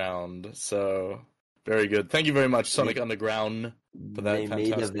Underground. So very good. Thank you very much, Sonic Underground, for that They made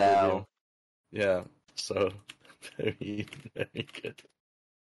a fantastic vow. review. Yeah. So very, very good.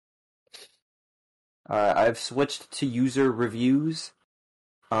 I've switched to user reviews.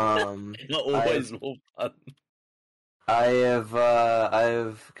 Not always more fun.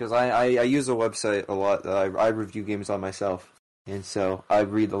 Because I use a website a lot. I review games on myself, and so I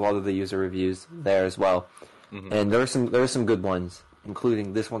read a lot of the user reviews there as well. Mhm. And there are some good ones,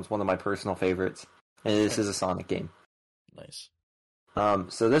 including this one's one of my personal favorites, and this is a Sonic game. Nice.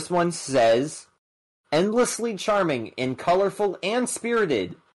 So this one says, endlessly charming and colorful and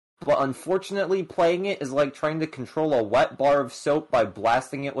spirited, but unfortunately playing it is like trying to control a wet bar of soap by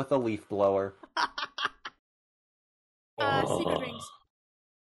blasting it with a leaf blower. Secret Rings.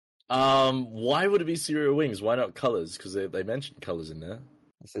 Why would it be Serial Wings? Why not colors? Because they mentioned colors in there.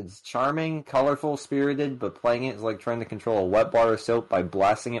 It says charming, colorful, spirited, but playing it is like trying to control a wet bar of soap by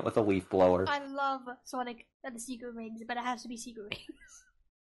blasting it with a leaf blower. I love Sonic and the Secret Rings, but it has to be Secret Rings.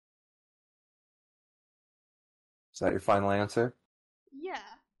 Is that your final answer? Yeah.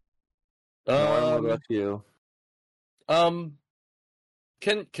 What about you? Can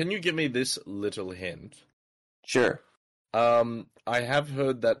you give me this little hint? Sure. I have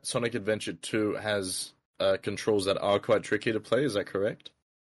heard that Sonic Adventure 2 has controls that are quite tricky to play. Is that correct?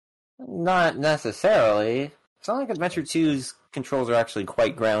 Not necessarily. Sonic Adventure 2's controls are actually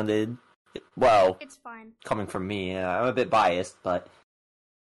quite grounded. Well, It's fine. coming from me, I'm a bit biased, but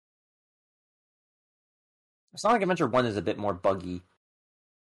Sonic Adventure 1 is a bit more buggy.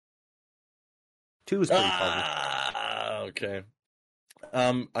 2 is pretty buggy. Okay.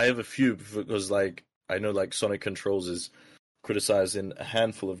 I have a few because, like, I know, like, Sonic Controls is criticized in a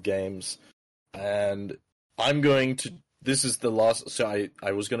handful of games, and I'm going to. This is the last. So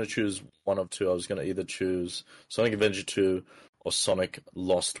I was going to choose one of two. I was going to either choose Sonic Adventure 2 or Sonic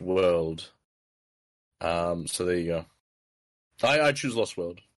Lost World. So there you go. I choose Lost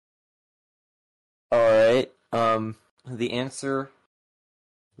World. Alright, the answer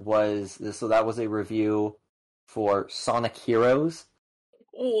was, so that was a review for Sonic Heroes.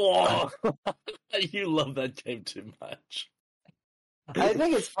 Oh, you love that game too much. I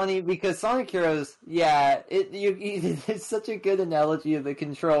think it's funny because Sonic Heroes, yeah, it's such a good analogy of the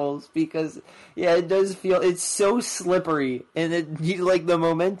controls because, yeah, it does feel, it's so slippery and like the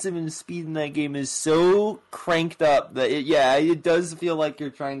momentum and speed in that game is so cranked up that it does feel like you're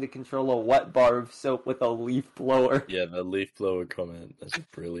trying to control a wet bar of soap with a leaf blower. Yeah, the leaf blower comment, that's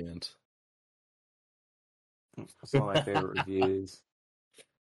brilliant. It's one of my favorite reviews.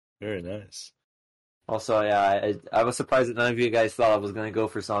 Very nice. Also, yeah, I was surprised that none of you guys thought I was going to go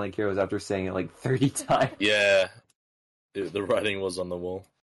for Sonic Heroes after saying it like 30 times. Yeah, the writing was on the wall.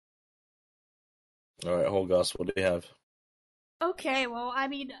 All right, Holgas, what do you have? Okay, well, I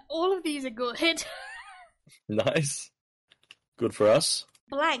mean, all of these are good. Nice. Good for us.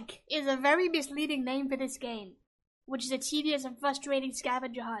 Blank is a very misleading name for this game, which is a tedious and frustrating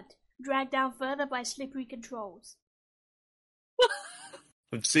scavenger hunt, dragged down further by slippery controls.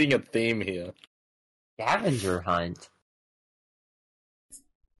 I'm seeing a theme here. Scavenger hunt.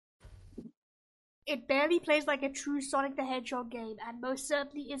 It barely plays like a true Sonic the Hedgehog game, and most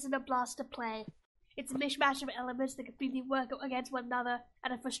certainly isn't a blast to play. It's a mishmash of elements that completely work against one another,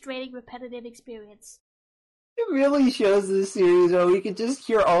 and a frustrating, repetitive experience. It really shows this series where we could just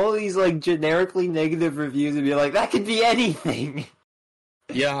hear all of these like generically negative reviews and be like, that could be anything.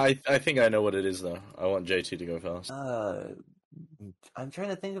 Yeah, I think I know what it is though. I want JT to go first. I'm trying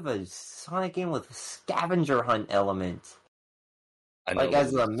to think of a Sonic game with a scavenger hunt element, I know like what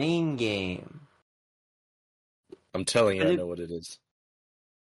as it the is. main game. I'm telling you, But I it- know what it is.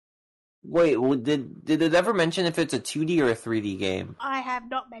 Wait, did it ever mention if it's a 2D or a 3D game? I have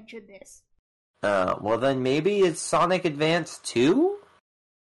not mentioned this. Well then maybe it's Sonic Advance 2?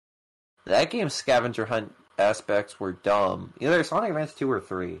 That game's scavenger hunt aspects were dumb. Either Sonic Advance 2 or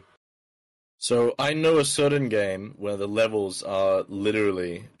 3. So I know a certain game where the levels are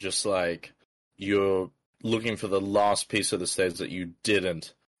literally just like you're looking for the last piece of the stage that you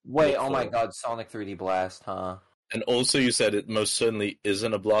didn't. Wait, Look oh my for- god, Sonic 3D Blast, huh? And also you said it most certainly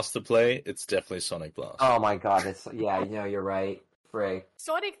isn't a Blast to play. It's definitely Sonic Blast. Oh my god, it's yeah, you know you're right. Frick.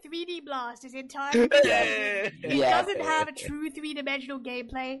 Sonic 3D Blast is entirely Yeah. It Yeah. doesn't have a true three-dimensional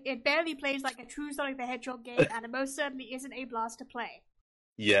gameplay. It barely plays like a true Sonic the Hedgehog game, and it most certainly isn't a blast to play.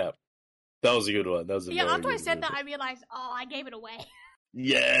 Yeah. That was a good one. That was a Yeah, very after I good said one. that, I realized, oh, I gave it away.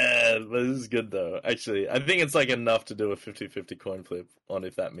 Yeah, but this is good though. Actually, I think it's like enough to do a 50-50 coin flip on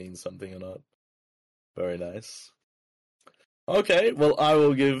if that means something or not. Very nice. Okay, well I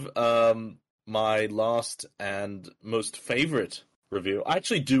will give my last and most favorite review. I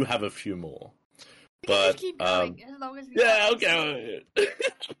actually do have a few more. We can But just keep going as long as we yeah, want. okay.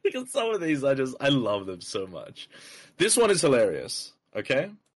 Because some of these I love them so much. This one is hilarious, okay?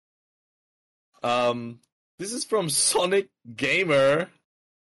 This is from Sonic Gamer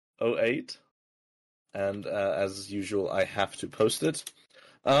 08. And as usual, I have to post it.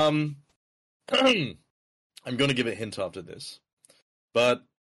 I'm going to give a hint after this. But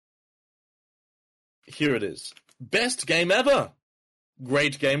here it is. Best game ever!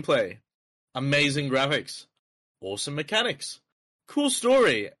 Great gameplay. Amazing graphics. Awesome mechanics. Cool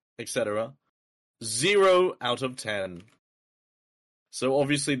story, etc. 0 out of 10. So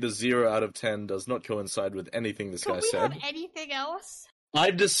obviously the 0 out of 10 does not coincide with anything this Can guy we said. have anything else?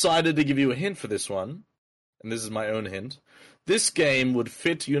 I've decided to give you a hint for this one, and this is my own hint. This game would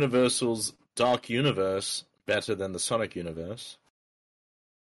fit Universal's Dark Universe better than the Sonic universe.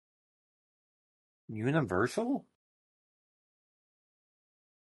 Universal?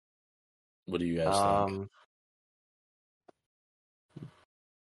 What do you guys think?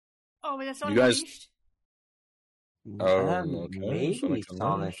 Oh, is it Sonic You guys- Unleashed? Okay, Maybe Sonic Sonic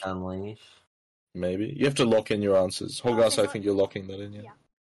Unleashed. Unleashed. Maybe. You have to lock in your answers. I'll Holgas, say I so- think you're locking that in, yeah?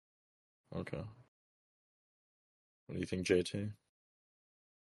 Yeah. Okay. What do you think, JT?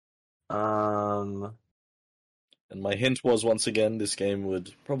 And my hint was, once again, this game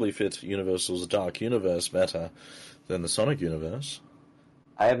would probably fit Universal's Dark Universe better than the Sonic universe.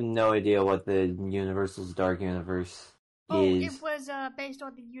 I have no idea what the Universal's Dark Universe Oh, is. it was based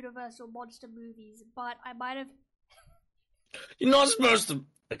on the Universal monster movies, but I might have. You're not supposed to...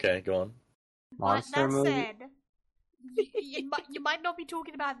 Okay, go on. Monster But that movie? said, you might not be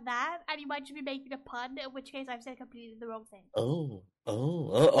talking about that, and you might just be making a pun, in which case I've said completely the wrong thing. Oh.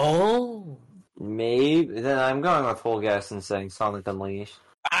 Maybe. Then I'm going with full guess and saying Sonic Unleashed.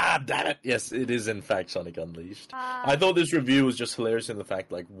 Ah, damn it. Yes, it is in fact Sonic Unleashed. Uh, I thought this review was just hilarious in the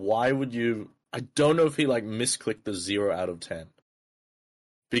fact, like, why would you... I don't know if he, like, misclicked the 0 out of 10.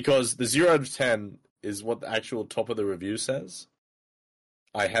 Because the 0 out of 10 is what the actual top of the review says.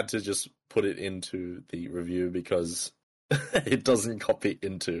 I had to just put it into the review because it doesn't copy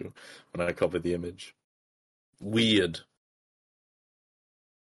into when I copy the image. Weird.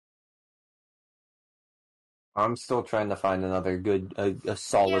 I'm still trying to find another good, a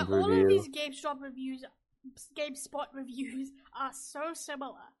solid yeah, all review. of these GameSpot reviews are so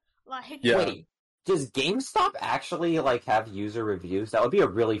similar. Like, Yeah. Wait, does GameStop actually like have user reviews? That would be a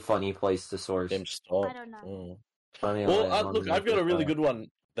really funny place to source. GameStop. I don't know. Oh. Uh, Funny, Well, like, look, I've got a really good one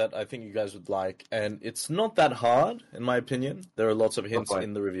that I think you guys would like, and it's not that hard, in my opinion. There are lots of hints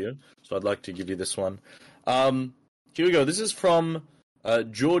in the review, so I'd like to give you this one. Here we go. This is from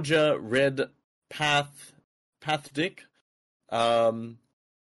Georgia Red Pathdick.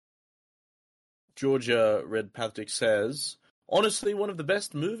 Georgia Red Pathdick says, honestly, one of the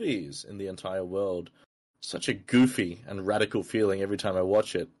best movies in the entire world. Such a goofy and radical feeling every time I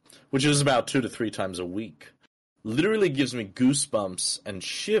watch it, which is about 2 to 3 times a week. Literally gives me goosebumps and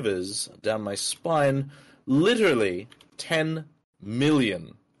shivers down my spine. Literally 10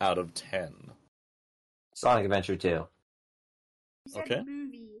 million out of 10. Sonic Adventure 2. You said Okay.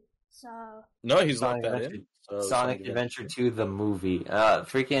 movie, so... No, he's Sonic locked that Adventure- in. So Sonic Adventure 2, the movie.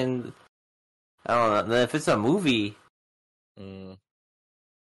 Freaking... I don't know. If it's a movie...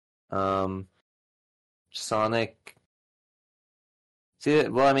 Sonic... See,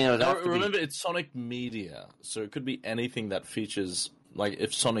 well, I mean, it would have to remember, it's Sonic Media, so it could be anything that features... Like,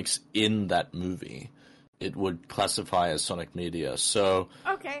 if Sonic's in that movie, it would classify as Sonic Media. So...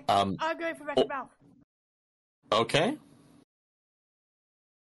 Okay, I'll go for Wreck-It Ralph. Okay.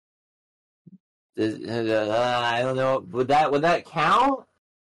 I don't know. Would that count?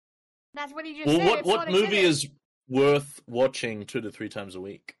 That's what he just Well, said. what Sonic's in movie it. is worth watching 2 to 3 times a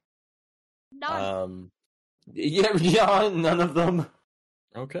week? None. Yeah, none of them.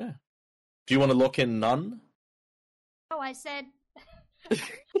 Okay. Do you want to lock in none? No, I said...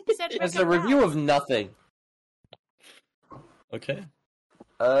 It's a review of nothing. Okay.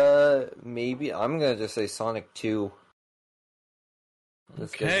 Maybe I'm gonna just say Sonic 2.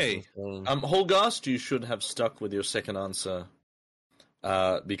 Okay. Holgast, you should have stuck with your second answer.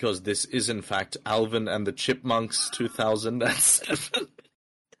 Because this is in fact Alvin and the Chipmunks 2007.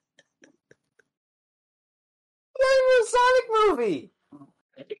 It's a Sonic movie.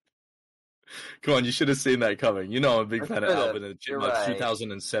 Come on, you should have seen that coming. You know I'm a big I fan of could've. Alvin and the You're Chipmunks right.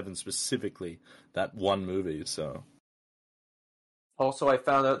 2007 specifically. That one movie, so... Also, I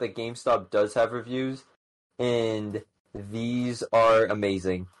found out that GameStop does have reviews, and these are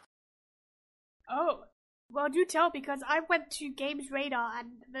amazing. Oh, well, do tell, because I went to Games Radar and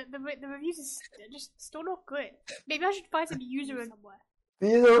the reviews is just still not good. Maybe I should find some user somewhere.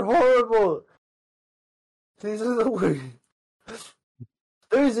 These are horrible. These are the worst.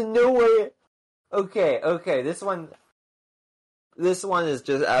 There's no way. Okay. This one is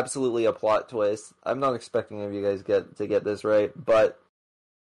just absolutely a plot twist. I'm not expecting any of you guys to get this right, but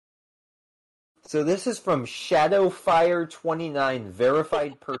so this is from Shadowfire29,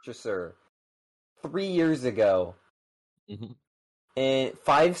 verified purchaser, 3 years ago, and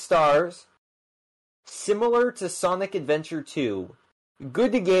 5 stars. Similar to Sonic Adventure 2,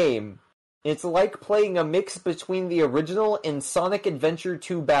 good game. It's like playing a mix between the original and Sonic Adventure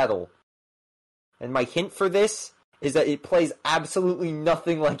 2 Battle. And my hint for this is that it plays absolutely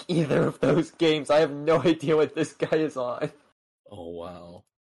nothing like either of those games. I have no idea what this guy is on. Oh, wow.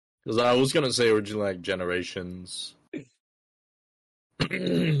 Because I was going to say originally, like, Generations.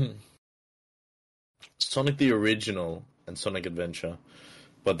 Sonic the original and Sonic Adventure.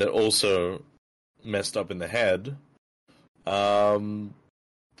 But they're also messed up in the head.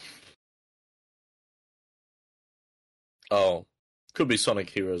 Oh, could be Sonic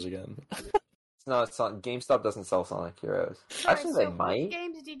Heroes again. It's not Sonic. GameStop doesn't sell Sonic Heroes. Sorry, Actually, so they what might.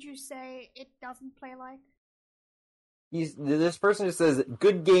 games did you say it doesn't play like? This person just says,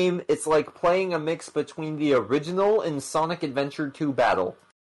 good game, it's like playing a mix between the original and Sonic Adventure 2 Battle.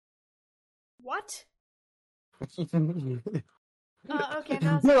 What? Okay,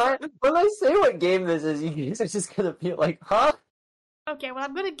 no, when I say what game this is, you guys are just gonna be like, huh? Okay, well,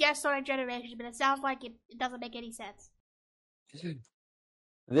 I'm gonna guess Sonic Generations, but it sounds like it doesn't make any sense.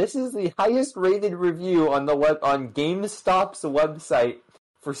 This is the highest rated review on GameStop's website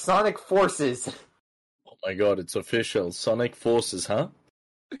for Sonic Forces. Oh my god, it's official. Sonic Forces, huh?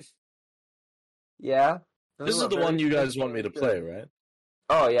 Yeah. This is the one you guys want me to play, right?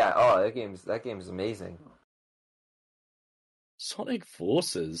 Oh yeah, oh that game's amazing. Sonic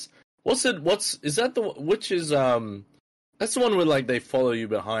Forces? Is that that's the one where, like, they follow you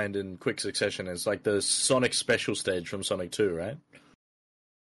behind in quick succession. It's like the Sonic Special stage from Sonic 2, right?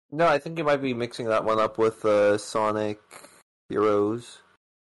 No, I think you might be mixing that one up with Sonic Heroes.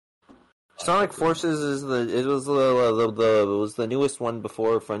 Sonic Forces was the newest one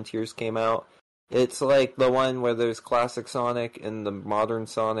before Frontiers came out. It's like the one where there's classic Sonic and the modern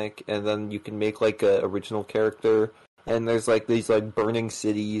Sonic, and then you can make like a original character. And there's like these like burning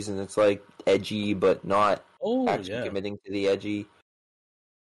cities, and it's like edgy but not actually committing to the edgy.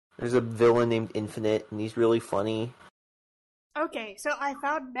 There's a villain named Infinite, and he's really funny. Okay, so I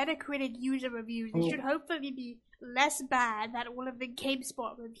found Metacritic user reviews. They should hopefully be less bad than all of the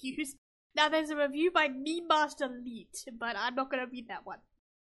GameSpot reviews. Now, there's a review by Meme Master Elite, but I'm not going to read that one.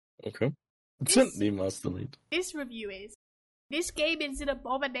 Okay. It's This- the Master Lead. This review is, this game is an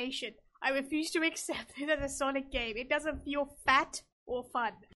abomination. I refuse to accept it as a Sonic game. It doesn't feel fat or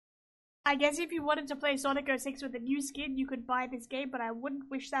fun. I guess if you wanted to play Sonic 06 with a new skin, you could buy this game, but I wouldn't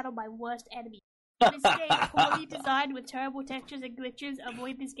wish that on my worst enemy. This game, poorly designed with terrible textures and glitches,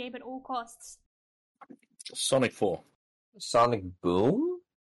 avoid this game at all costs. Sonic 4. Sonic Boom?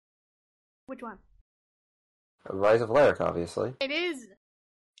 Which one? Rise of Lyric, obviously. It is!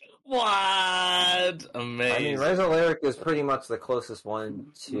 What? Amazing. I mean, Rise of Lyric is pretty much the closest one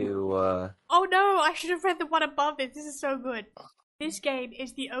to, Oh no, I should have read the one above it. This is so good. This game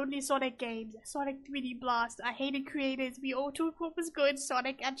is the only Sonic games. Sonic 3D Blast. I hated creators. We all took what was good,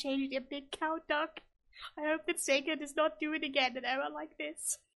 Sonic, and changed it. Big Cow Duck. I hope that Sega does not do it again in an era like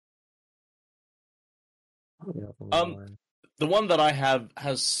this. The one that I have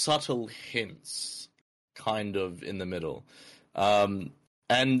has subtle hints, kind of, in the middle.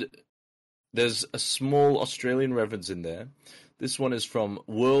 And there's a small Australian reference in there. This one is from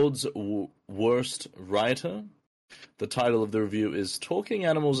World's Worst Writer. The title of the review is Talking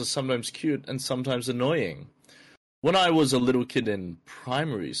Animals Are Sometimes Cute and Sometimes Annoying. When I was a little kid in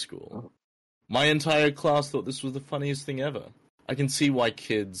primary school, my entire class thought this was the funniest thing ever. I can see why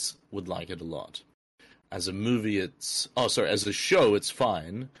kids would like it a lot. As a movie, as a show, it's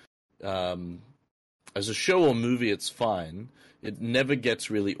fine. As a show or movie, it's fine. It never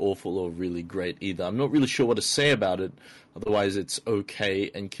gets really awful or really great either. I'm not really sure what to say about it. Otherwise, it's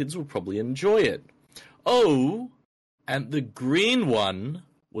okay, and kids will probably enjoy it. Oh, and the green one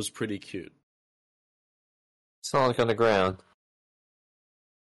was pretty cute. Sonic Underground.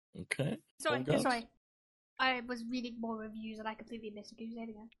 Okay. Sorry. I was reading more reviews and I completely missed it. Can you say it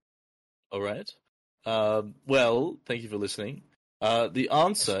again? All right. Well, thank you for listening. The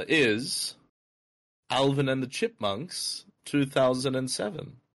answer is Alvin and the Chipmunks,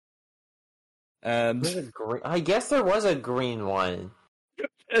 2007. And I guess there was a green one.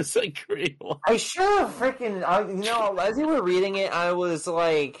 it's a green one. I sure freaking, as you were reading it, I was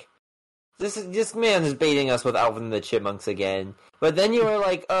like, this man is baiting us with Alvin and the Chipmunks again. But then you were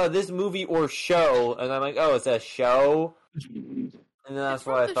like, this movie or show, and I'm like, oh, it's a show? And then that's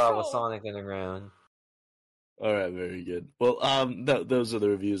what I thought was Sonic Underground. All right, very good. Well, those are the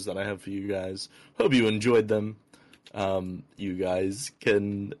reviews that I have for you guys. Hope you enjoyed them. You guys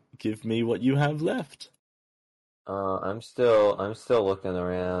can give me what you have left. I'm still looking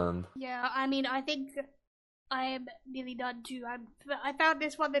around. Yeah, I mean, I think I am nearly done too. I found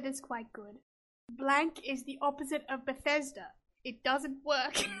this one that is quite good. Blank is the opposite of Bethesda. It doesn't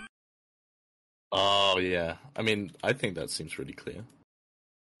work. Oh, yeah. I mean, I think that seems pretty clear.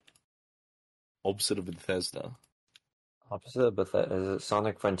 Opposite of Bethesda. Opposite of Bethesda? Is it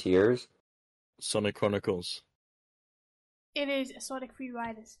Sonic Frontiers? Sonic Chronicles. It is Sonic Free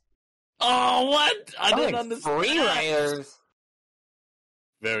Riders. Oh, what? I Sonic didn't understand. Free Riders?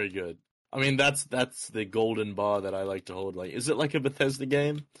 Very good. I mean, that's the golden bar that I like to hold. Like, is it like a Bethesda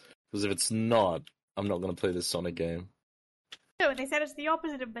game? Because if it's not, I'm not going to play this Sonic game. No, they said it's the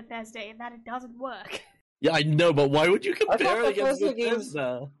opposite of Bethesda in that it doesn't work. Yeah, I know, but why would you compare it against Bethesda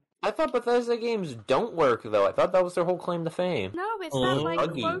Bethesda? I thought Bethesda games don't work, though. I thought that was their whole claim to fame. No, it's that like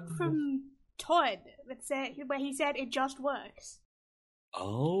Buggy. quote from Todd that said where he said it just works.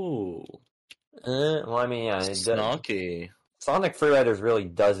 Oh. Well, I mean, yeah, Snarky. Sonic Free Riders really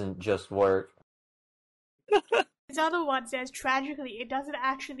doesn't just work. This other one says tragically it doesn't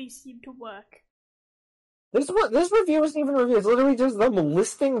actually seem to work. This review isn't even a review. It's literally just them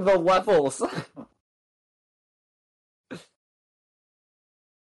listing the levels.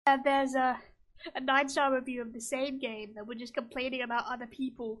 And there's a 9-star review of the same game that we're just complaining about other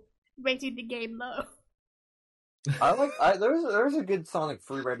people rating the game low. There's a good Sonic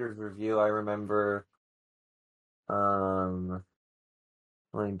Free Riders review I remember. Let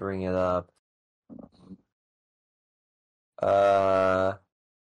me bring it up.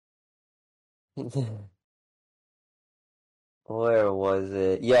 Where was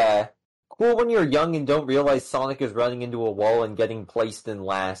it? Yeah. Cool when you're young and don't realize Sonic is running into a wall and getting placed in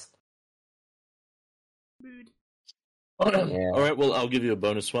last. Rude. Yeah. Alright, well, I'll give you a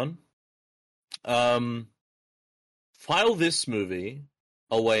bonus one. File this movie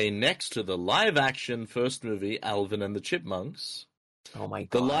away next to the live-action first movie, Alvin and the Chipmunks, Oh my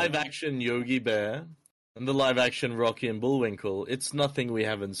god. the live-action Yogi Bear, and the live-action Rocky and Bullwinkle. It's nothing we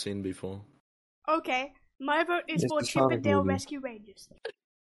haven't seen before. Okay, my vote is It's for the Chip Sonic and Dale movie. Rescue Rangers.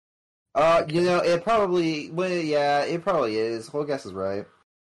 It probably, it probably is. Whole guess is right.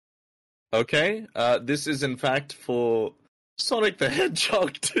 Okay, this is in fact for Sonic the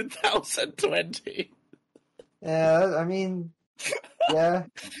Hedgehog 2020. Yeah, I mean, yeah.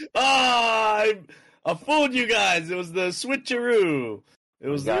 I fooled you guys. It was the switcheroo. It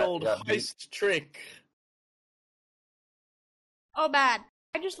was the old heist trick. Oh man,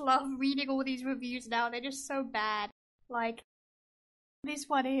 I just love reading all these reviews now. They're just so bad. Like, this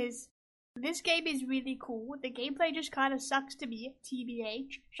one is. This game is really cool. The gameplay just kind of sucks to me.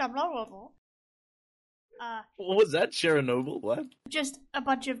 TBH. Shabla. What was that? Chernobyl? What? Just a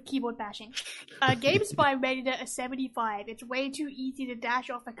bunch of keyboard bashing. GameSpy rated it a 75. It's way too easy to dash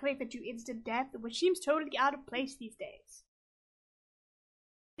off a cliff into instant death, which seems totally out of place these days.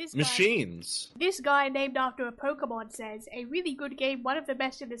 This guy, named after a Pokemon, says, a really good game, one of the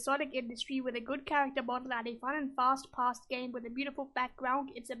best in the Sonic industry, with a good character model and a fun and fast-paced game with a beautiful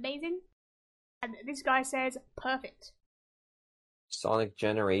background. It's amazing. And this guy says, perfect. Sonic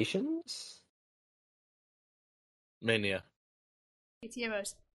Generations? Mania. It's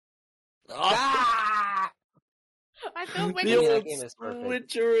Heroes. Ah! I thought when The old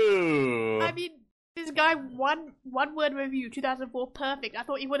switcheroo. I mean, this guy, one word review, 2004, perfect. I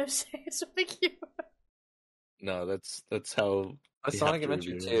thought he would have said something here. No, that's how. Sonic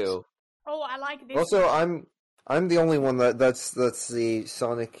Adventure 2. Oh, I like this. Also, I'm the only one that's the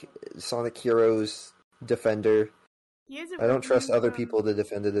Sonic Heroes defender. I don't trust other people to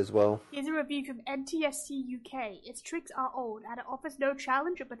defend it as well. Here's a review from NTSC UK. Its tricks are old, and it offers no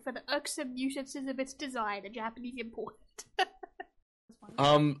challenge, but for the irksome nuisances of its design, the Japanese important.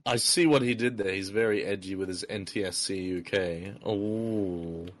 I see what he did there. He's very edgy with his NTSC UK.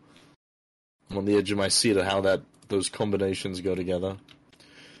 Oh, I'm on the edge of my seat at how those combinations go together.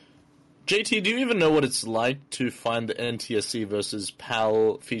 JT, do you even know what it's like to find the NTSC versus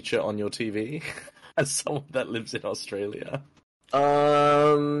PAL feature on your TV? As someone that lives in Australia.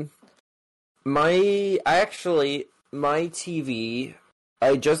 My TV,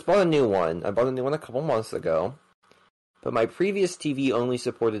 I just bought a new one. I bought a new one a couple months ago. But my previous TV only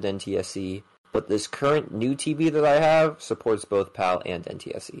supported NTSC, but this current new TV that I have supports both PAL and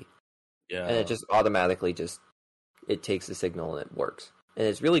NTSC. Yeah. And it just automatically it takes the signal and it works. And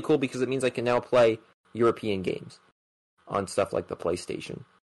it's really cool because it means I can now play European games on stuff like the PlayStation.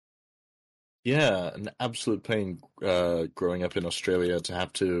 Yeah, an absolute pain growing up in Australia to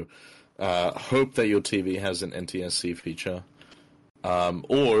have to hope that your TV has an NTSC feature.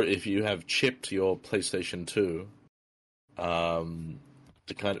 Or if you have chipped your PlayStation 2, to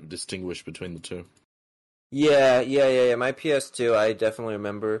kind of distinguish between the two. Yeah. My PS2, I definitely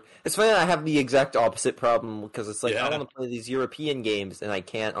remember. It's funny that I have the exact opposite problem because it's like I want to play these European games and I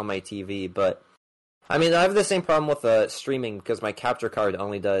can't on my TV, but I mean, I have the same problem with streaming because my capture card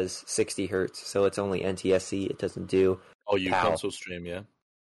only does 60 hertz, so it's only NTSC. It doesn't do. Oh, you PAL. console stream, yeah?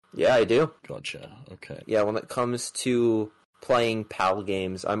 Yeah, I do. Gotcha. Okay. Yeah, when it comes to playing PAL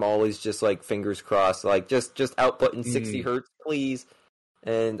games, I'm always just like fingers crossed, like just outputting 60 hertz, please.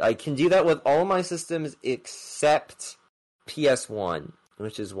 And I can do that with all my systems except PS1,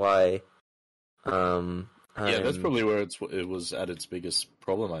 which is why. That's probably where it was at its biggest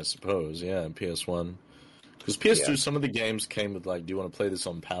problem, I suppose. Yeah, PS1. Because PS2, some of the games came with like, do you want to play this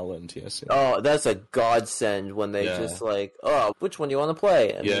on PAL and TSC? Oh, that's a godsend when they just like, oh, which one do you want to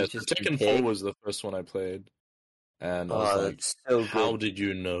play? And Tekken 4 was the first one I played. And I was like, so how did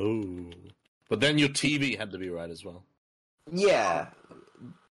you know? But then your TV had to be right as well. Yeah.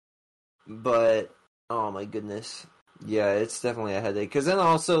 But, oh my goodness. Yeah, it's definitely a headache. Because then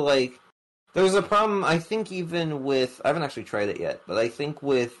also, like, there's a problem, I think, even with... I haven't actually tried it yet, but I think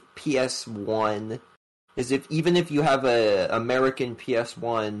with PS1, is even if you have a American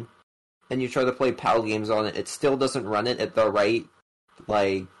PS1 and you try to play PAL games on it, it still doesn't run it at the right,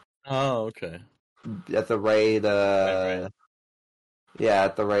 like... Oh, okay. At the right, right. Yeah,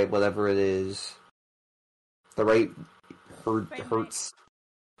 at the right, whatever it is. The right hertz.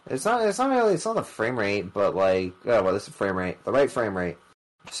 It's not a frame rate, but like, oh, well, it's a frame rate. The right frame rate.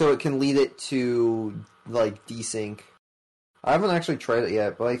 So it can lead it to, like, desync. I haven't actually tried it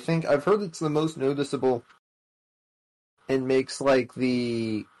yet, but I think I've heard it's the most noticeable and makes, like,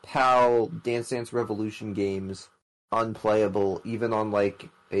 the PAL Dance Dance Revolution games unplayable, even on, like,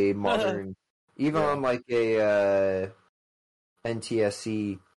 a modern... on, like, a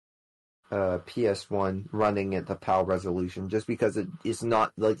NTSC PS1 running at the PAL resolution, just because it is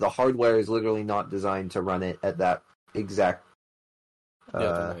not... Like, the hardware is literally not designed to run it at that exact...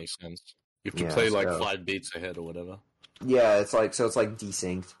 that makes sense. You have to play, like, 5 beats ahead or whatever. Yeah, it's like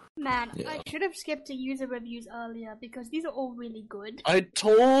desynced. Man, I should have skipped to user reviews earlier, because these are all really good. I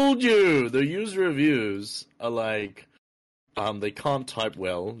told you! The user reviews are like... They can't type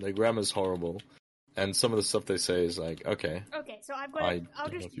well. Their grammar's horrible, and some of the stuff they say is like, okay. Okay, so I'll don't know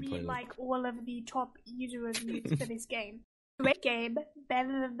just if you read played it. like all of the top user reviews for this game. Great game,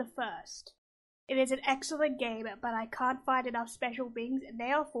 better than the first. It is an excellent game, but I can't find enough special things, and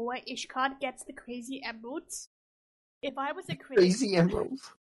therefore Ishkan gets the crazy emeralds. If I was a critic, Crazy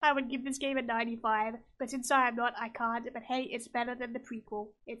emeralds. I would give this game a 95, but since I am not, I can't. But hey, it's better than the prequel.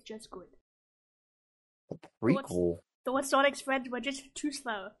 It's just good. Prequel. Thought Sonic's friends were just too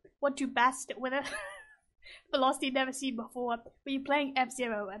slow. Want to bast with a velocity never seen before. Were you playing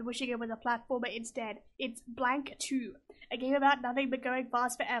F-Zero and wishing it was a platformer instead? It's Blank 2. A game about nothing but going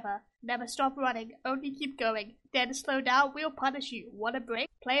fast forever. Never stop running, only keep going. Then slow down, we'll punish you. Want a break?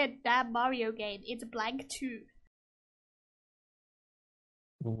 Play a damn Mario game. It's Blank 2.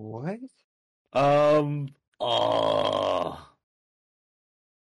 What?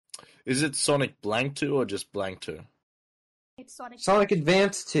 Is it Sonic Blank 2 or just Blank 2? It's Sonic. Sonic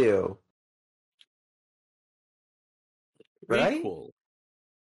Advance 2. Right? Prequel.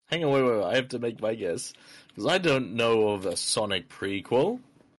 Hang on, wait. I have to make my guess. Because I don't know of a Sonic prequel.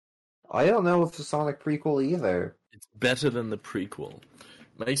 I don't know if it's a Sonic prequel either. It's better than the prequel.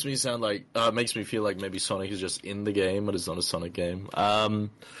 Makes me feel like maybe Sonic is just in the game, but it's not a Sonic game.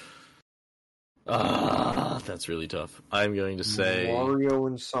 That's really tough. I'm going to say Mario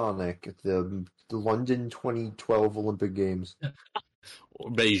and Sonic at the London 2012 Olympic Games. or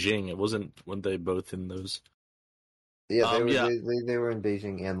Beijing. Weren't they both in those? Yeah, they were in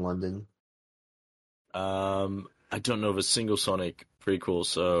Beijing and London. I don't know of a single Sonic prequel,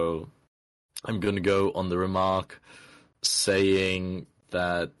 so I'm going to go on the remark saying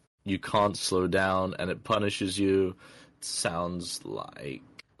that you can't slow down and it punishes you. It sounds like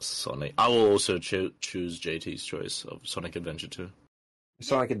Sonic. I will also choose JT's choice of Sonic Adventure 2.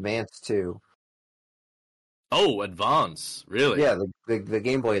 Sonic Advance 2. Oh, Advance. Really? Yeah, the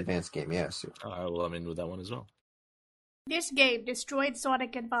Game Boy Advance game, yes. Well, I'm in with that one as well. This game destroyed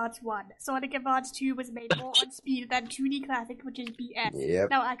Sonic Advance 1. Sonic Advance 2 was made more on speed than 2D Classic, which is BS. Yep.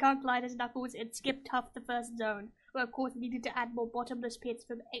 Now, I can't glide as Knuckles and skip tough the first zone, where of course needed to add more bottomless pits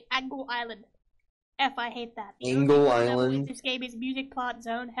from Angle Island. I hate that. Angle Island? This game is Music Plant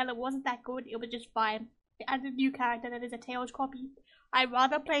Zone. Hell, it wasn't that good, it was just fine. They added a new character that is a Tails copy. I'd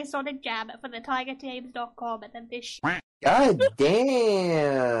rather play Sonic Jam for the TigerTames.com than this shit. God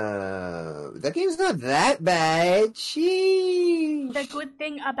damn! That game's not that bad. Sheesh. The good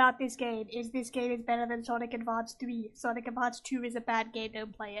thing about this game is better than Sonic Advance 3. Sonic Advance 2 is a bad game,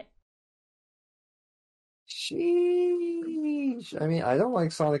 don't play it. Sheesh. I mean, I don't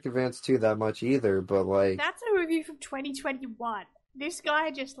like Sonic Advance 2 that much either, but like... That's a review from 2021. This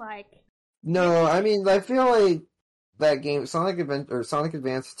guy just like... No, I mean, I feel like that game, Sonic Advance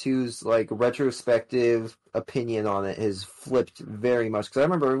 2's like retrospective opinion on it has flipped very much, because I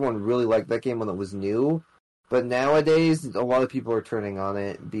remember everyone really liked that game when it was new, but nowadays a lot of people are turning on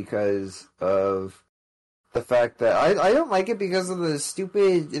it because of the fact that I don't like it because of the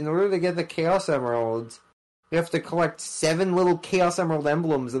stupid, in order to get the Chaos Emeralds, you have to collect 7 little Chaos Emerald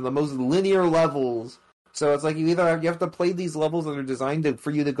emblems in the most linear levels. So it's like you have to play these levels that are designed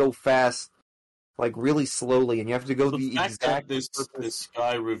for you to go fast, like really slowly, and you have to go the fact exact. that this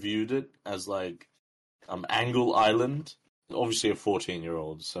guy reviewed it as like Angle Island, obviously a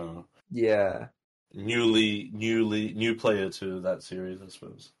 14-year-old, so Yeah, new player to that series, I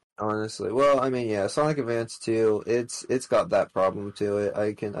suppose. honestly, well, I mean, yeah, Sonic Advance 2, it's got that problem to it.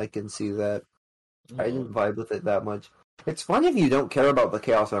 I can see that. I didn't vibe with it that much. It's fun if you don't care about the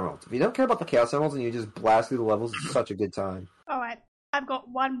Chaos Emeralds. If you don't care about the Chaos Emeralds and you just blast through the levels, it's such a good time. Alright, I've got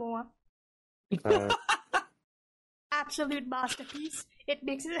one more. Uh, Absolute masterpiece. It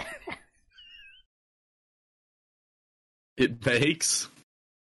mixes... It makes.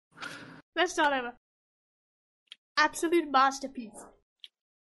 Let's start over. Absolute masterpiece.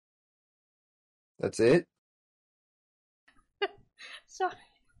 that's it? Sorry.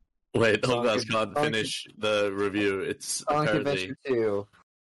 Wait, Sonic Olgas can't Sonic- finish the review. It's Sonic apparently... Adventure 2.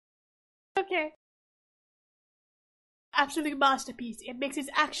 Okay. Absolute masterpiece. It mixes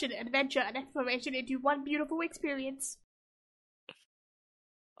action, adventure, and exploration into one beautiful experience.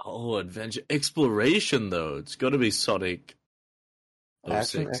 Oh, adventure. Exploration, though. It's got to be Sonic 06.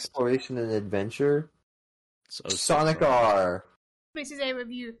 Action, exploration, and adventure. It's 06, Sonic right? R. This is a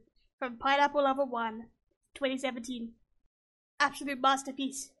review from Pineapple Lover 1, 2017. Absolute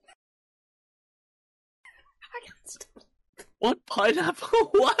masterpiece. I can't stop. What? Pineapple?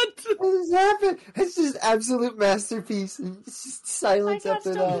 What? What has happened? It's just absolute masterpiece. And it's just silence I can't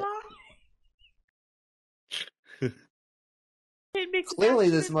after stop that. laughing. It mixes Clearly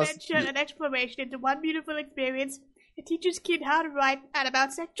action, this must adventure, and exploration into one beautiful experience. It teaches kids how to write and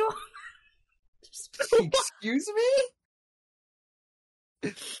about sexual. Excuse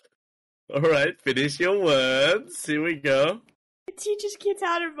me? Alright, finish your words. Here we go. It teaches kids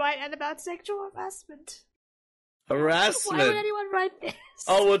how to write and about sexual harassment. Harassment. Why would anyone write this?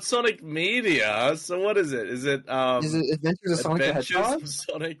 Oh, it's Sonic Media. So what is it? Is it Adventures of Sonic the Adventures Hedgehog? of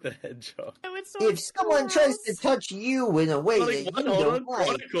Sonic the Hedgehog? No, it's Sonic If someone tries to touch you in a way Sonic that you 100 don't like,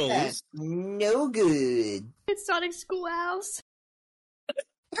 Chronicles. that's no good. It's Sonic Schoolhouse.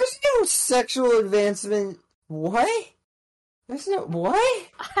 There's no sexual advancement. What? There's no what?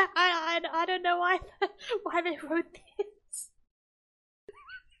 I don't know why they wrote this.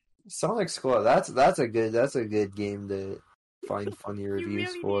 Sonic Squad. That's a good game to find funny reviews you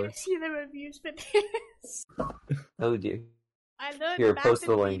really for. need to see the reviews for this. Oh dear. I learned Here, about post the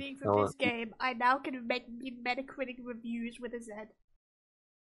the link. meaning from this game. I now can make Metacritic reviews with a Z.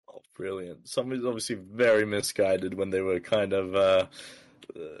 Oh, brilliant. Somebody's obviously very misguided when they were kind of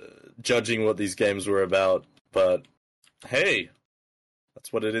judging what these games were about. But hey,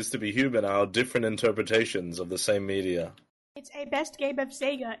 that's what it is to be human, our different interpretations of the same media. It's a best game of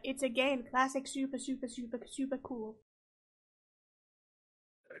Sega. It's a game. Classic, super, super, super, super cool.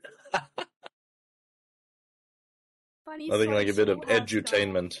 Funny Nothing Sonic like a bit of Schoolhouse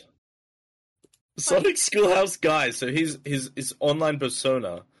edutainment. Sonic Schoolhouse Guy. So his online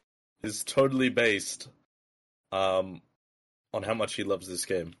persona is totally based on how much he loves this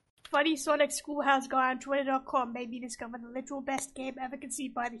game. Funny Sonic Schoolhouse Guy on Twitter.com made me discover the literal best game ever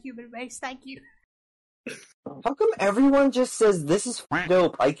conceived by the human race. Thank you. How come everyone just says this is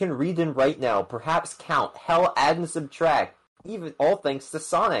dope? I can read and write now. Perhaps count. Hell, add and subtract. Even all thanks to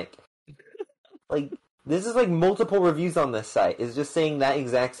Sonic. Like this is like multiple reviews on this site. Is just saying that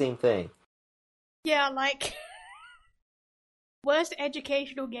exact same thing. Yeah, like worst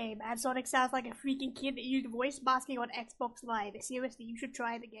educational game, and Sonic sounds like a freaking kid that used voice masking on Xbox Live. Seriously, you should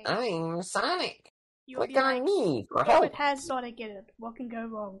try the game. I'm Sonic. You'll be Click on like, me for oh, help. it has Sonic in it. What can go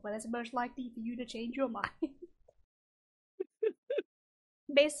wrong? Well, it's most likely for you to change your mind.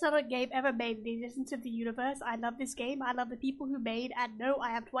 Best Sonic game ever made in the existence of the universe. I love this game. I love the people who made, and no,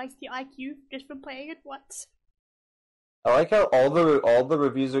 I have twice the IQ just from playing it once. I like how all the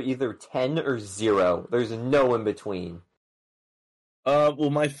reviews are either 10 or 0. There's no in between.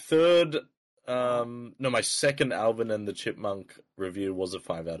 Well, my second Alvin and the Chipmunk review was a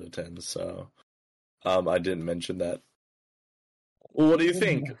 5 out of 10, so I didn't mention that. Well, what do you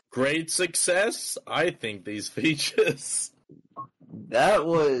think? Great success? I think these features. That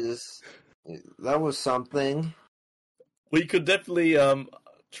was something. We could definitely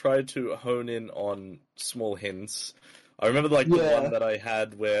try to hone in on small hints. I remember the one that I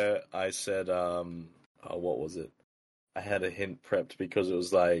had where I said, what was it? I had a hint prepped because it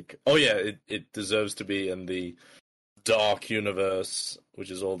was like, oh yeah, it deserves to be in the Dark Universe, which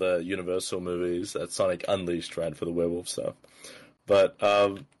is all the Universal movies that Sonic Unleashed, right, for the werewolf stuff. But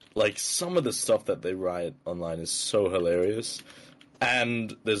some of the stuff that they write online is so hilarious,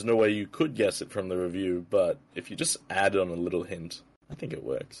 and there's no way you could guess it from the review. But if you just add on a little hint, I think it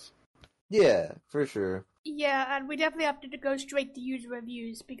works. Yeah, for sure. Yeah, and we definitely have to go straight to user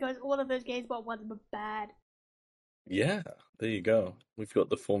reviews because all of those games but one were bad. Yeah, there you go. We've got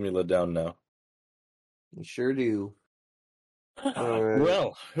the formula down now. You sure do.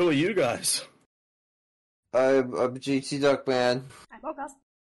 Well, who are you guys? I'm GT Duckman. I'm August.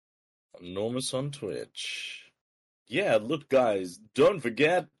 Enormous on Twitch. Yeah, look guys, don't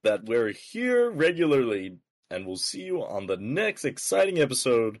forget that we're here regularly, and we'll see you on the next exciting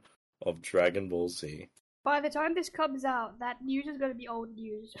episode of Dragon Ball Z. By the time this comes out, that news is going to be old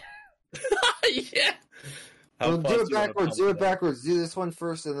news. Yeah! Well, do it backwards, Do this one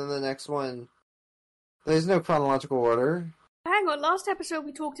first and then the next one. There's no chronological order. Hang on, last episode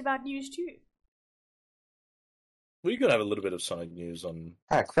we talked about news too. We could have a little bit of Sonic news on...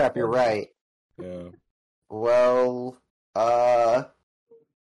 Ah, crap, you're right. Yeah. Well, I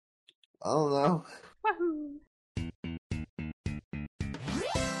don't know. Wahoo!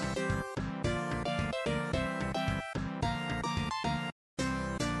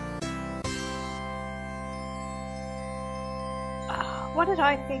 What did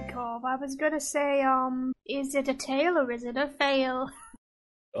I think of? I was gonna say, is it a tail or is it a fail?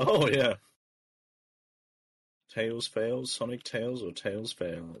 Oh, yeah. Tails fails, Sonic Tails, or Tails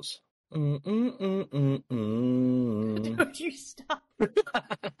fails? Don't you stop. Is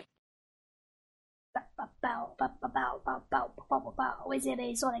it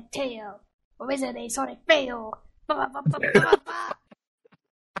a Sonic tail? Or is it a Sonic fail?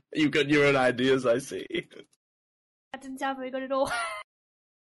 You got your own ideas, I see. That didn't sound very good at all.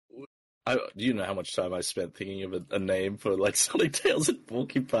 Do you know how much time I spent thinking of a name for like Sonic Tails and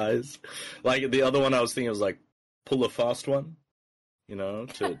Porcupines? Like the other one I was thinking was like pull a fast one, you know,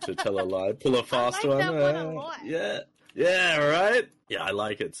 to tell a lie. Pull a fast one. That one a lot. Yeah, right. Yeah, I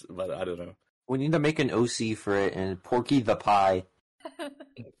like it, but I don't know. We need to make an OC for it and Porky the Pie.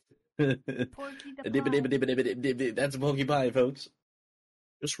 Porky the Pie. That's Porcupine, folks.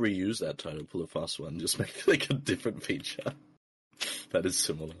 Just reuse that title, pull a fast one. Just make like a different feature that is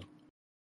similar.